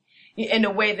to me in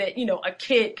a way that, a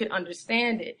kid could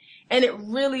understand it. And it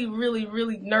really, really,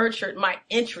 really nurtured my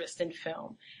interest in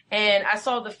film. And I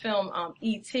saw the film,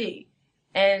 E.T.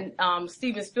 And,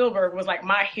 Steven Spielberg was like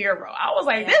my hero. I was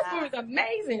like, this movie's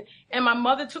amazing. And my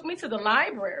mother took me to the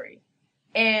library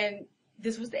and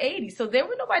this was the 80s. So there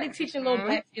was nobody teaching little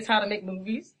black kids how to make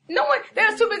movies. No one, they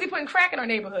was too busy putting crack in our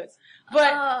neighborhoods.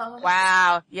 But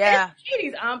Wow. Yeah.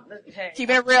 in the 80s, hey.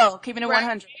 Keeping it real. Keeping it Right.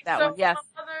 100. That So one. Yes.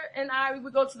 my mother and I, we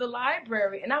would go to the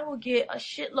library and I would get a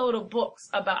shitload of books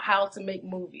about how to make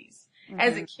movies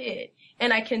as a kid.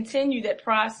 And I continued that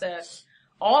process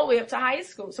all the way up to high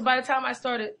school. So by the time I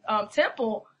started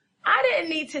Temple, I didn't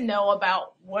need to know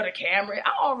about what a camera,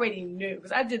 I already knew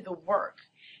because I did the work.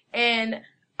 And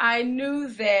I knew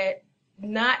that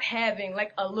not having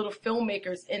like a little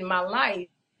filmmakers in my life,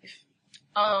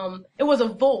 it was a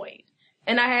void.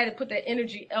 And I had to put that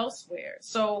energy elsewhere.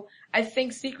 So I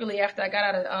think secretly after I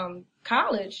got out of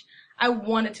college, I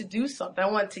wanted to do something. I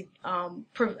wanted to,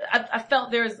 I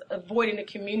felt there was a void in the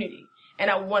community and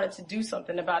I wanted to do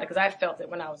something about it because I felt it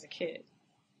when I was a kid.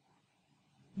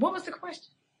 What was the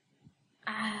question?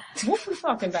 What were we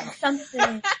talking about?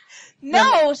 Something.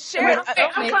 No, share it.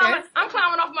 I'm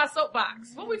climbing off my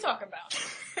soapbox. What are we talking about?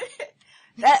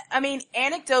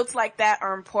 Anecdotes like that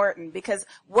are important because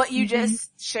what you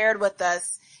just shared with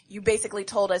us, you basically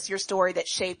told us your story that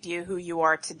shaped you who you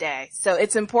are today. So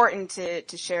it's important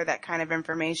to share that kind of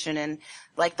information and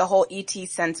like the whole E.T.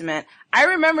 sentiment. I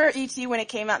remember E.T. when it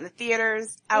came out in the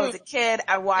theaters. I was a kid.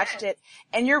 I watched it.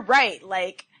 And you're right.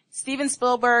 Like Steven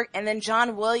Spielberg and then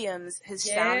John Williams, his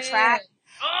soundtrack.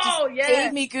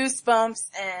 Gave me goosebumps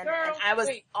and I was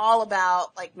all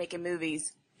about like making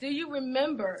movies. Do you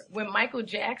remember when Michael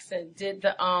Jackson did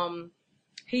the,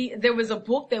 there was a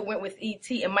book that went with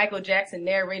E.T. and Michael Jackson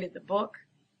narrated the book?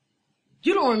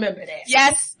 You don't remember that?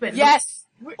 Yes. Yes.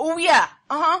 Oh yeah.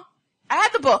 I had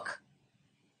the book.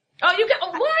 Oh, you got,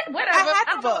 what? Whatever. I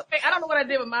had the book. I don't know what I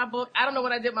did with my book. I don't know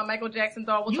what I did with my Michael Jackson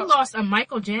doll. You lost a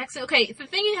Michael Jackson? Okay, the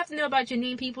thing you have to know about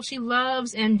Janine, people, she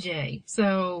loves MJ.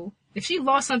 So, if she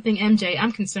lost something MJ,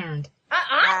 I'm concerned.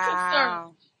 I'm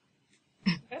concerned.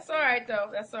 That's alright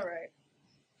though. That's alright.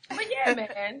 But yeah,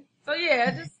 man. So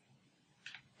yeah,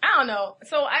 I don't know.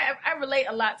 So I relate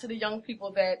a lot to the young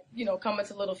people that, come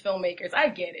into little filmmakers. I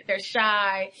get it. They're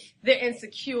shy. They're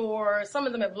insecure. Some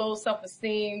of them have low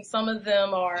self-esteem. Some of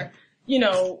them are,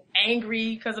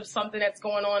 angry because of something that's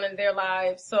going on in their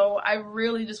lives. So I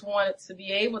really just wanted to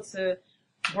be able to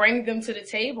bring them to the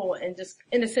table and just,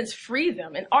 in a sense, free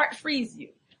them. And art frees you.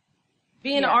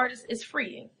 Being an artist is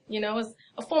freeing. It's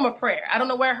a form of prayer. I don't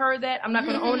know where I heard that. I'm not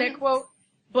going to own that quote,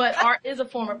 but art is a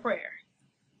form of prayer.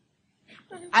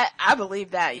 I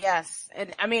believe that, yes.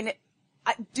 And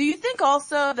do you think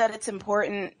also that it's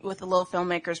important with the Little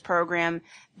Filmmakers program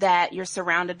that you're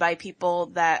surrounded by people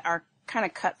that are kind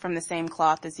of cut from the same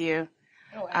cloth as you?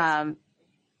 Oh, absolutely.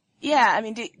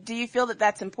 Do you feel that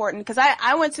that's important? Because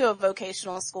I went to a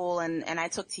vocational school and I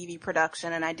took TV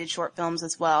production and I did short films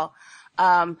as well.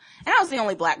 And I was the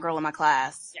only black girl in my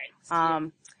class.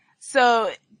 Yikes. So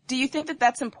do you think that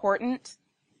that's important?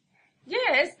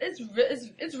 Yeah,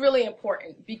 it's really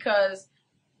important because,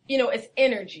 it's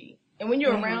energy. And when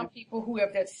you're around people who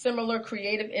have that similar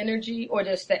creative energy or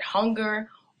just that hunger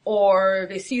or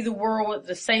they see the world with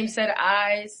the same set of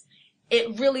eyes,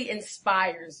 it really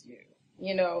inspires you.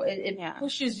 It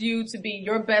pushes you to be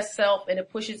your best self and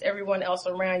it pushes everyone else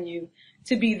around you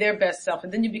to be their best self.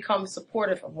 And then you become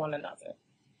supportive of one another.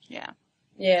 Yeah.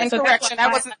 Yeah. And so correction, I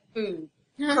wasn't food.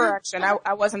 Correction,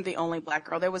 I wasn't the only black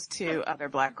girl. There was 2 other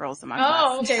black girls in my class.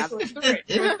 Oh, okay, so it's 3.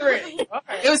 It was 3.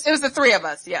 Okay. It was the 3 of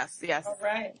us, yes. All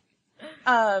right.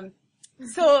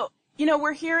 So,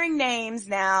 we're hearing names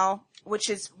now, which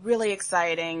is really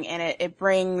exciting, and it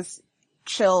brings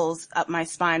chills up my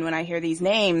spine when I hear these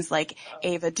names like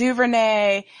Ava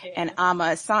DuVernay and Amma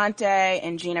Asante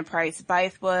and Gina Price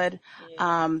Bythewood,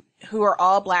 who are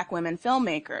all black women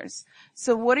filmmakers.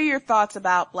 So what are your thoughts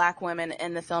about black women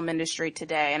in the film industry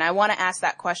today? And I want to ask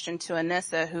that question to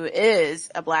Anissa, who is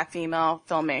a black female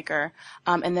filmmaker.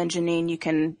 And then Janine, you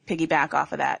can piggyback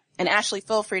off of that. And Ashley,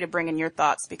 feel free to bring in your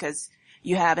thoughts because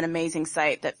you have an amazing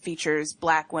site that features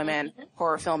black women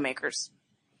horror filmmakers.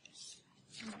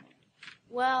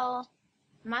 Well,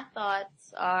 my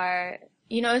thoughts are,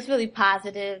 it's really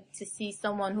positive to see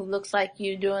someone who looks like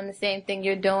you doing the same thing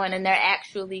you're doing and they're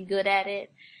actually good at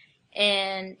it.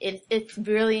 And it's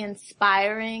really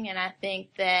inspiring. And I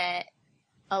think that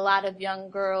a lot of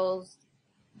young girls,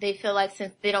 they feel like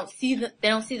since they don't see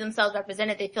themselves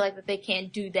represented, they feel like that they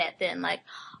can't do that then. Like,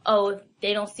 if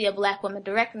they don't see a black woman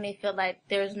directing, they feel like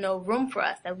there's no room for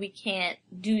us, that we can't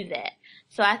do that.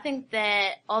 So I think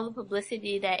that all the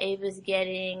publicity that Ava's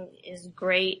getting is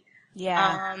great.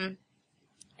 Yeah.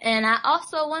 And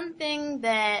one thing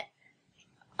that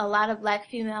a lot of black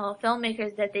female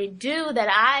filmmakers that they do that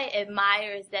I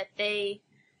admire is that they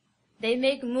they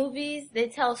make movies, they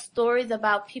tell stories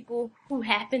about people who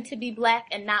happen to be black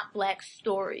and not black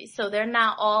stories. So they're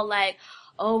not all like,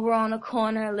 oh, we're on a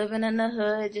corner living in the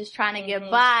hood just trying to get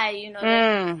by, you know.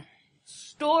 They're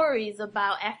stories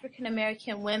about African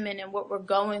American women and what we're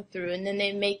going through, and then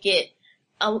they make it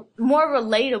more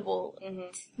relatable,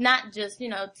 not just, you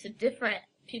know, to different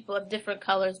people of different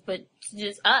colors, but to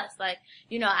just us. Like,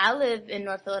 you know, I live in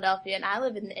North Philadelphia and I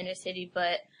live in the inner city,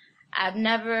 but I've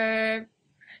never,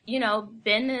 you know,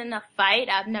 been in a fight.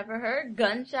 I've never heard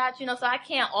gunshots, you know, so I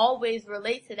can't always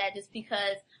relate to that just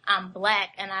because I'm black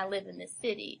and I live in the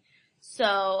city.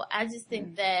 So I just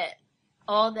think that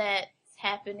all that's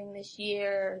happening this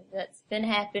year, that's been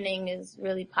happening, is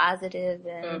really positive,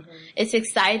 and it's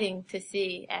exciting to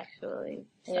see, actually.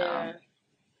 So.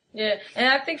 Yeah. And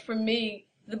I think for me,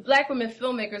 the black women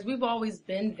filmmakers, we've always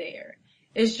been there.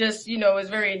 It's just, you know, it's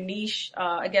very niche,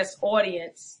 I guess,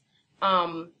 audience.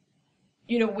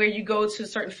 You know, where you go to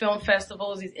certain film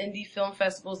festivals, these indie film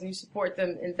festivals, and you support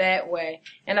them in that way.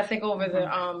 And I think over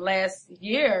the last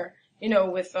year, you know,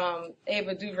 with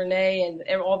Ava DuVernay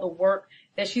and all the work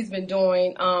that she's been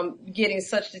doing, getting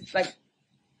such like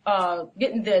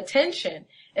getting the attention,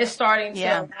 is starting to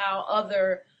allow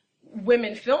other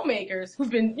women filmmakers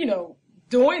who've been, you know,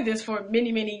 doing this for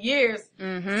many, many years.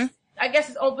 I guess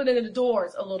it's opening the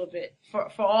doors a little bit for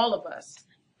all of us,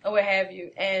 or what have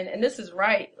you. And this is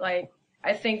right. Like,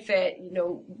 I think that, you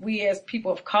know, we as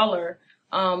people of color,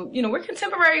 you know, we're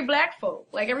contemporary black folk.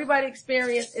 Like, everybody's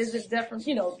experience isn't different,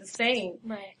 you know, the same.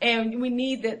 Right. And we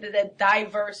need that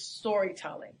diverse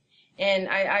storytelling. And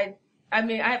I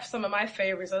mean, I have some of my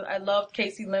favorites. I love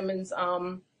Casey Lemon's,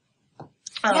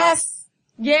 Yes.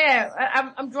 Yeah,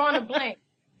 I'm drawing a blank.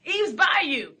 Eve's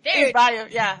Bayou. There. Eve's Bayou,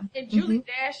 yeah. And Julie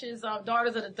Dash's,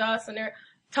 Daughters of the Dust, and there are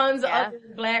tons of other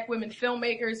black women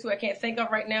filmmakers who I can't think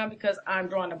of right now because I'm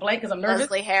drawing a blank because I'm nervous.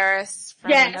 Leslie Harris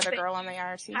from Another Girl on the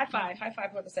IRT. High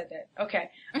five, whoever said that. Okay.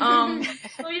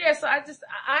 So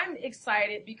I'm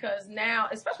excited because now,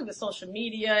 especially with social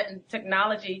media and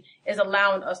technology, is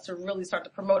allowing us to really start to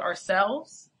promote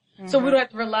ourselves. So we don't have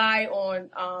to rely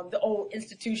on the old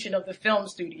institution of the film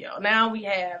studio. Now we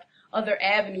have other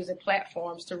avenues and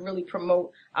platforms to really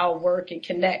promote our work and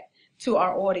connect to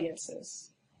our audiences.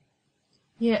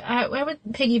 Yeah, I would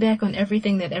piggyback on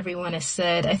everything that everyone has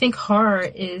said. I think horror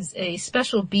is a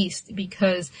special beast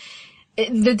because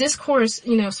the discourse,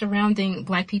 you know, surrounding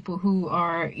black people who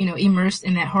are, you know, immersed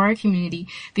in that horror community,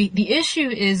 the issue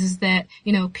is that,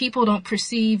 you know, people don't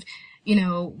perceive, you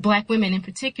know, black women in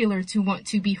particular to want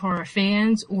to be horror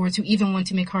fans or to even want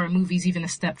to make horror movies even a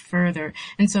step further.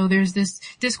 And so there's this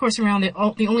discourse around that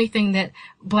the only thing that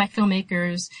black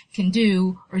filmmakers can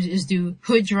do is do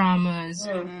hood dramas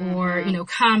or, you know,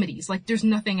 comedies. Like, there's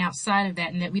nothing outside of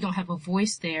that, and that we don't have a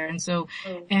voice there. And so,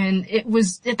 and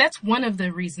that's one of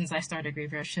the reasons I started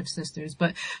Graveyard Shift Sisters.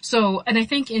 But so, and I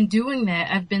think in doing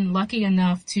that, I've been lucky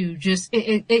enough to just,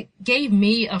 it gave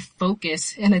me a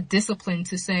focus and a discipline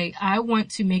to say, I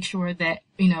want to make sure that,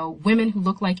 you know, women who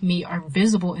look like me are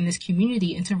visible in this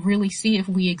community, and to really see if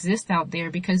we exist out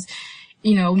there, because,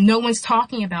 you know, no one's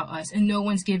talking about us and no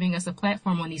one's giving us a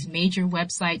platform on these major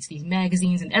websites, these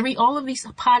magazines, and all of these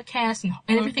podcasts and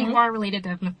everything horror related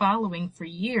that I've been following for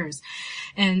years.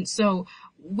 And so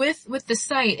with the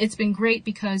site, it's been great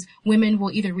because women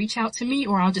will either reach out to me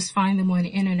or I'll just find them on the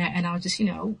internet, and I'll just, you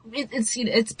know,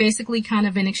 it's basically kind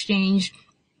of an exchange.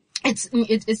 It's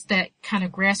that kind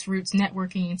of grassroots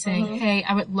networking and saying, hey,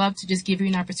 I would love to just give you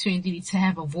an opportunity to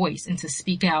have a voice and to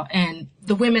speak out. And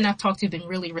the women I've talked to have been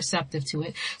really receptive to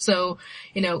it. So,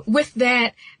 you know, with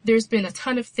that, there's been a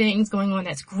ton of things going on.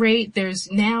 That's great. There's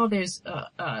going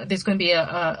to be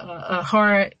a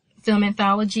horror film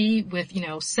anthology with, you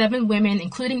know, 7 women,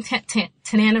 including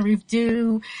Tanana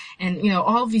Reeve-Dew, and, you know,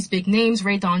 all of these big names.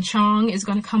 Ray Dawn Chong is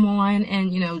going to come on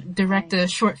and, you know, direct a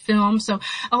short film. So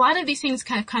a lot of these things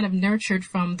kind of nurtured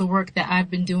from the work that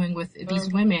I've been doing with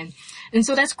these women. And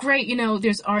so that's great. You know,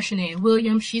 there's Arshanae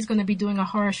Williams. She's going to be doing a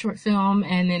horror short film.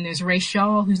 And then there's Ray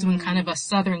Shaw, who's doing kind of a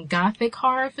Southern Gothic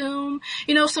horror film.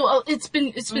 You know, so it's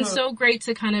been so great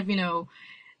to kind of, you know,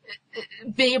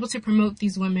 be able to promote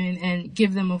these women and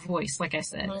give them a voice, like I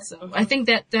said. So I think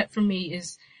that for me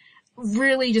is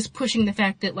really just pushing the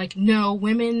fact that, like, no,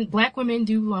 black women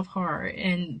do love horror,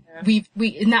 and we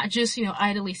not just, you know,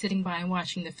 idly sitting by and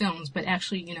watching the films, but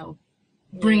actually, you know,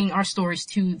 bringing our stories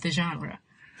to the genre.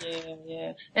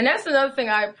 Yeah. And that's another thing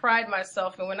I pride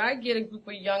myself in. When I get a group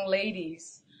of young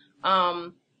ladies,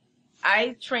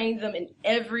 I train them in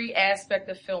every aspect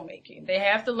of filmmaking. They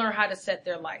have to learn how to set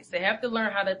their lights. They have to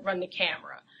learn how to run the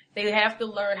camera. They have to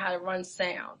learn how to run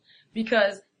sound,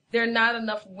 because there are not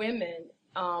enough women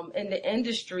in the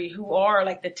industry who are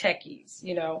like the techies,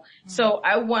 you know. So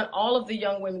I want all of the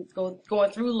young women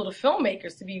going through Little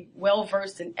Filmmakers to be well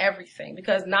versed in everything,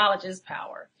 because knowledge is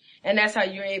power. And that's how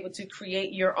you're able to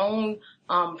create your own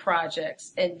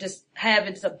projects and just have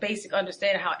it as a basic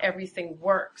understanding how everything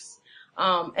works.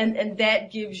 And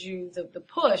that gives you the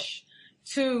push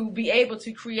to be able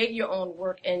to create your own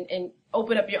work and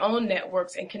open up your own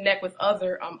networks and connect with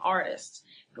other artists.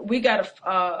 We got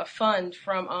a fund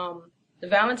from the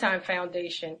Valentine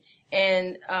Foundation,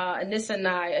 and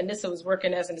Anissa was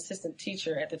working as an assistant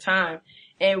teacher at the time,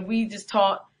 and we just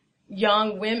taught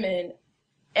young women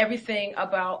everything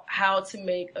about how to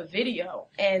make a video.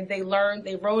 And they learned,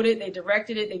 they wrote it, they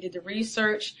directed it, they did the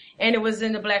research, and it was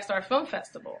in the Black Star Film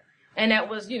Festival. And that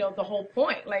was, you know, the whole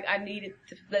point. Like, I needed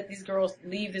to let these girls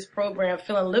leave this program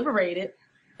feeling liberated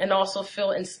and also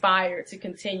feel inspired to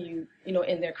continue, you know,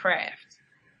 in their craft.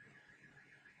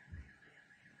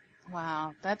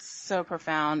 Wow, that's so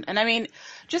profound. And I mean,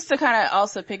 just to kind of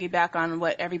also piggyback on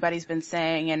what everybody's been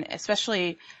saying, and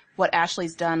especially what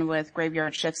Ashley's done with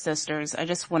Graveyard Shift Sisters, I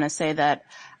just want to say that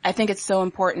I think it's so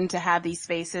important to have these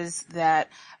spaces that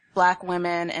Black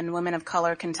women and women of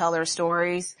color can tell their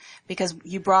stories, because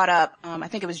you brought up, I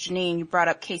think it was Janine, you brought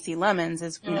up Kasi Lemmons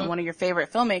as, you know, one of your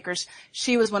favorite filmmakers.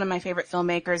 She was one of my favorite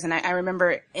filmmakers, and I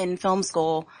remember in film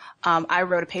school, I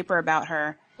wrote a paper about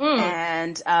her,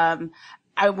 and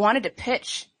I wanted to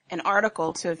pitch an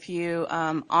article to a few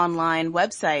online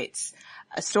websites,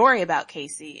 a story about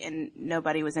Kasi, and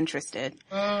nobody was interested.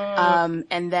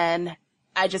 And then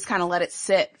I just kind of let it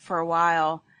sit for a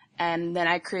while, and then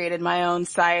I created my own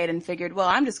site and figured, well,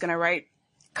 I'm just going to write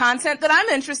content that I'm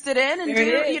interested in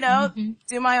and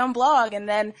do my own blog, and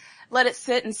then let it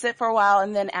sit for a while.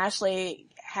 And then Ashley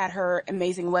had her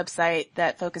amazing website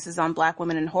that focuses on Black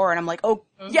women in horror. And I'm like, oh,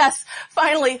 yes,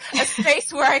 finally a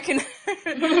space where I can,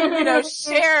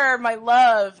 share my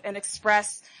love and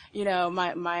express,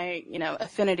 my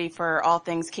affinity for all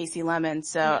things Kasi Lemmons.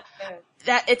 So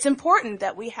that it's important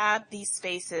that we have these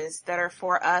spaces that are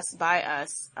for us, by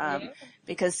us,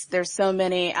 because there's so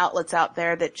many outlets out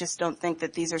there that just don't think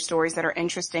that these are stories that are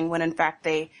interesting, when in fact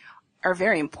they are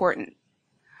very important.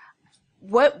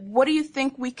 What do you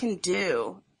think we can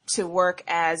do to work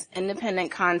as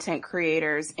independent content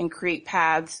creators and create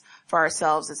paths for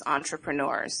ourselves as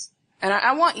entrepreneurs? And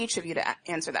I want each of you to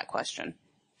answer that question.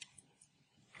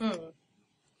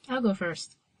 I'll go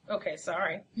first. Okay,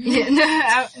 sorry.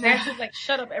 That's just like,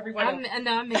 shut up, everyone.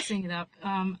 I'm mixing it up.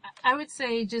 I would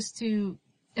say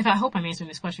I hope I'm answering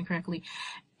this question correctly.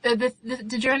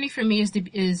 The journey for me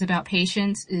is about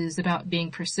patience, is about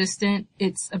being persistent.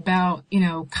 It's about,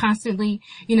 constantly,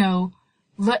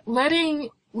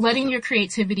 letting your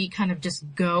creativity kind of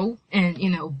just go and,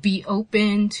 be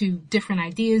open to different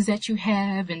ideas that you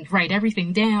have and write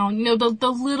everything down.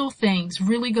 The little things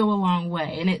really go a long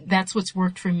way. And that's what's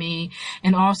worked for me.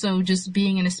 And also just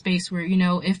being in a space where,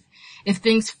 if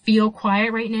things feel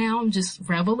quiet right now, just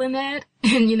revel in that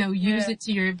and, use it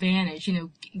to your advantage,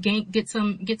 get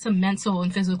some mental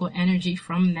and physical energy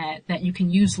from that you can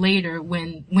use later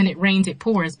when it rains, it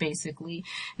pours, basically.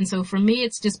 And so for me,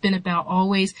 it's just been about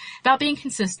being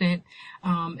consistent,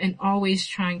 and always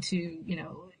trying to,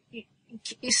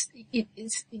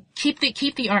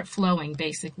 keep the art flowing,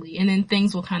 basically. And then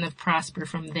things will kind of prosper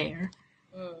from there.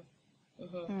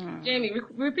 Jamie,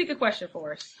 repeat the question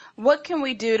for us. What can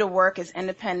we do to work as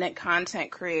independent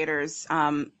content creators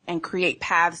and create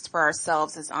paths for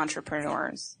ourselves as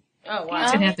entrepreneurs? Oh, wow.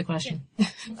 I didn't have the question. There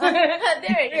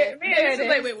it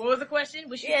is. Wait, what was the question?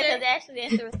 Was she because Ashley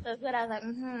answered was so good. I was like,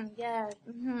 yes,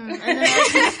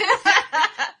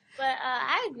 But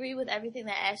I agree with everything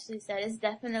that Ashley said. It's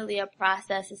definitely a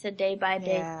process. It's a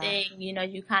day-by-day thing.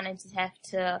 You kind of just have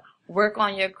to work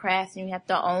on your craft, and you have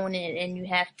to own it, and you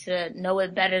have to know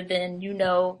it better than you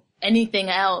know anything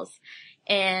else.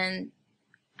 And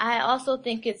I also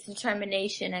think it's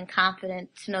determination and confidence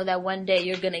to know that one day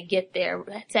you're going to get there,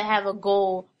 to have a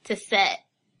goal to set,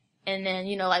 and then,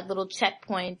 like little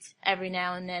checkpoints every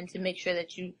now and then to make sure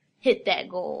that you hit that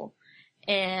goal.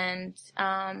 And,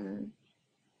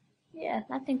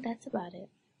 I think that's about it.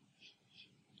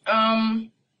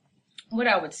 What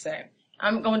I would say,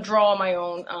 I'm going to draw on my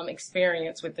own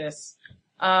experience with this.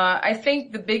 I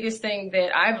think the biggest thing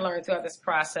that I've learned throughout this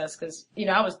process, because,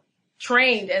 I was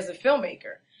trained as a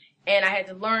filmmaker, and I had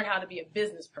to learn how to be a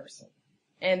business person.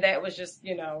 And that was just,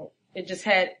 it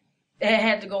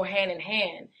had to go hand in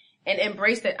hand and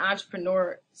embrace that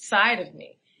entrepreneur side of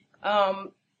me.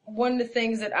 One of the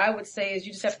things that I would say is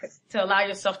you just have to allow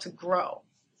yourself to grow,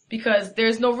 because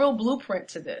there's no real blueprint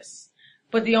to this.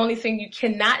 But the only thing you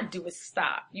cannot do is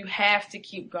stop. You have to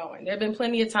keep going. There have been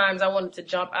plenty of times I wanted to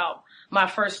jump out my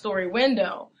first story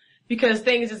window because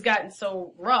things has gotten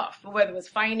so rough, whether it was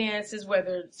finances,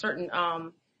 whether certain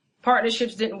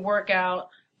partnerships didn't work out,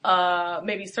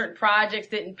 maybe certain projects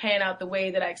didn't pan out the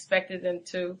way that I expected them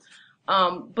to.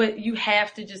 But you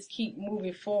have to just keep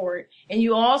moving forward, and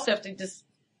you also have to just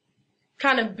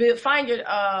kind of find your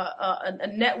a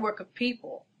network of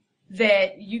people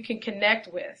that you can connect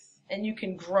with, and you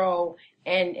can grow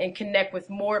and connect with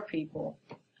more people.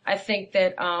 I think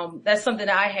that that's something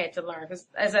that I had to learn because,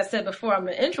 as I said before, I'm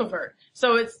an introvert,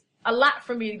 so it's a lot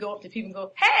for me to go up to people and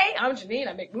go, "Hey, I'm Janine.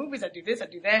 I make movies. I do this. I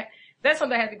do that." That's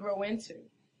something I had to grow into.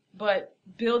 But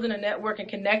building a network and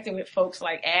connecting with folks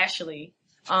like Ashley,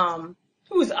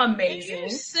 who's amazing. You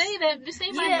say that, you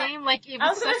say my name like it I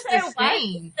was was gonna such say, the why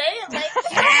same. say it like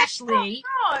Ashley.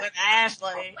 With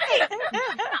Ashley.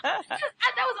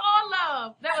 That was all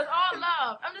love. That was all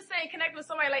love. I'm just saying, connect with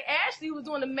somebody like Ashley who was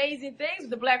doing amazing things with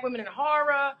the Black Women in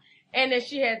Horror, and then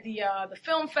she had the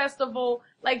film festival.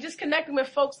 Like, just connecting with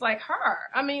folks like her.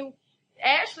 I mean,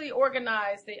 Ashley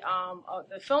organized the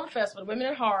film festival, Women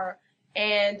in Horror,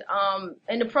 and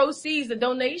the proceeds, the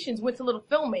donations went to little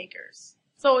filmmakers.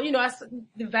 So, you know,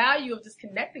 the value of just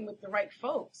connecting with the right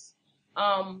folks. Did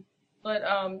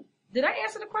I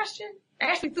answer the question?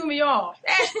 Ashley threw me off.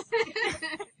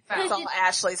 It's all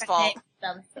Ashley's fault.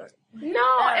 No,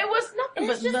 it was nothing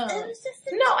but love. It was just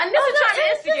a No, joke. and this is trying to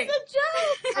instigate. It's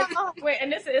just a joke. Wait,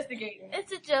 and this is instigating.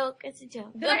 It's a joke. It's a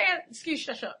joke. Did I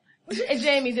shut up. Hey,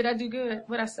 Jamie, did I do good?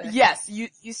 What'd I say? Yes,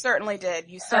 you certainly did.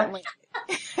 You certainly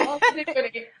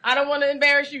did. I don't want to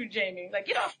embarrass you, Jamie. Like,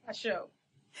 get off my show.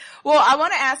 Well, I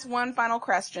want to ask one final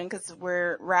question because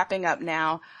we're wrapping up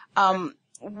now.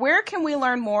 Where can we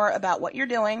learn more about what you're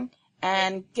doing?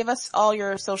 And give us all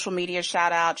your social media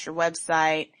shout outs, your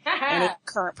website, any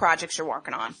current projects you're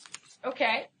working on.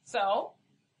 Okay, so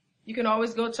you can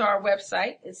always go to our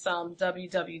website. It's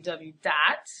www.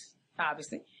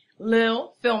 Obviously,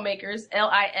 Lil Filmmakers,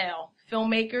 L-I-L,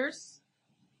 Filmmakers,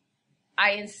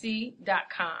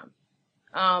 INC.com.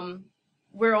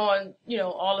 We're on, you know,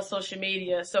 all the social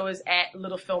media, so it's at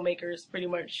Little Filmmakers, pretty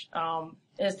much,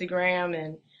 Instagram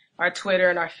and our Twitter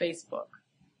and our Facebook.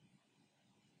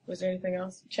 Was there anything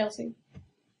else? Chelsea?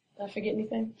 Did I forget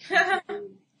anything?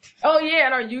 Oh yeah,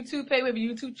 and our YouTube page, we have a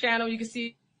YouTube channel. You can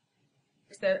see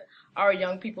that our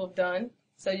young people have done.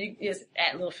 So it's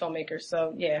at Little Filmmakers.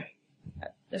 So yeah.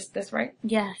 That's right?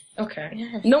 Yes. Okay.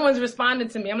 Yes. No one's responding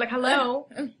to me. I'm like, hello.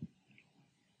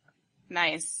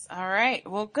 Nice. All right.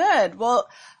 Well, good. Well,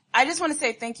 I just want to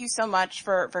say thank you so much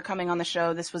for coming on the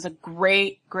show. This was a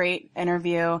great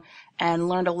interview and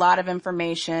learned a lot of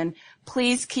information.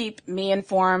 Please keep me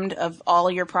informed of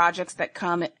all your projects that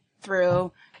come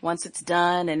through once it's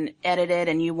done and edited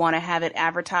and you want to have it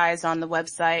advertised on the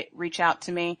website. Reach out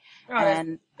to me.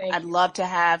 And I'd love to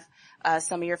have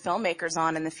some of your filmmakers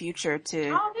on in the future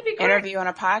to interview on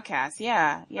a podcast.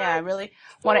 Yeah. I really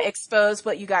want to expose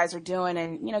what you guys are doing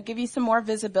and, you know, give you some more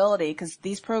visibility because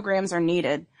these programs are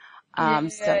needed.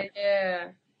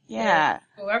 Yeah.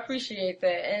 Well, I appreciate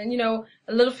that. And, you know,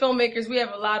 Little Filmmakers, we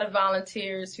have a lot of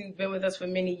volunteers who've been with us for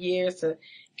many years to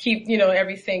keep, you know,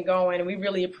 everything going. And we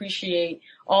really appreciate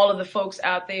all of the folks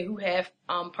out there who have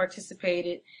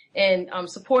participated in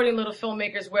supporting Little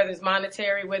Filmmakers, whether it's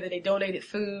monetary, whether they donated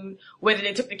food, whether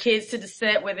they took the kids to the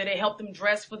set, whether they helped them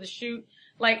dress for the shoot.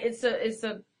 Like, it's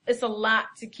a lot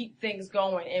to keep things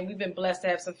going. And we've been blessed to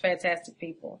have some fantastic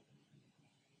people.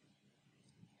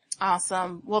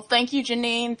 Awesome. Well, thank you,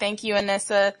 Janine. Thank you,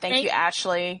 Anissa. Thank you,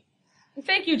 Ashley.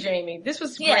 Thank you, Jamie. This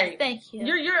was great. Yes, thank you.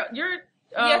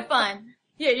 You're fun.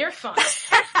 Yeah, you're fun.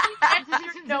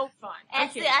 You're no fun.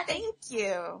 Actually, Thank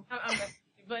you.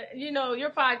 But you know, your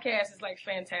podcast is like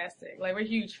fantastic. Like, we're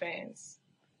huge fans.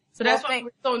 So that's why we're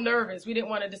so nervous. We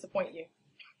didn't want to disappoint you.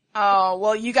 Oh,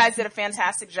 well, you guys did a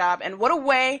fantastic job. And what a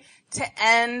way to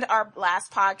end our last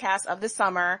podcast of the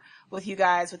summer with you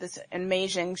guys with this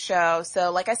amazing show.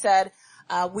 So like I said,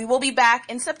 we will be back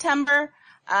in September.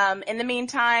 In the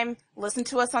meantime, listen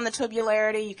to us on the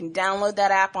Tubularity. You can download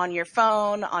that app on your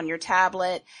phone, on your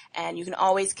tablet, and you can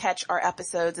always catch our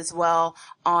episodes as well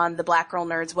on the Black Girl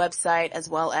Nerds website as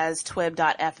well as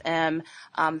twib.fm.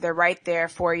 They're right there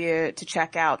for you to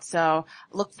check out. So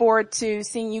look forward to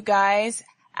seeing you guys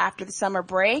after the summer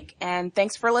break, and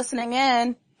thanks for listening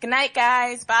in. Good night,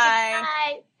 guys. Bye.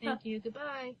 Bye. Thank you.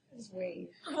 Goodbye. Just wave.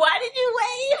 Why did you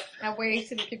wave? I waved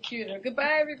to the computer.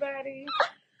 Goodbye, everybody.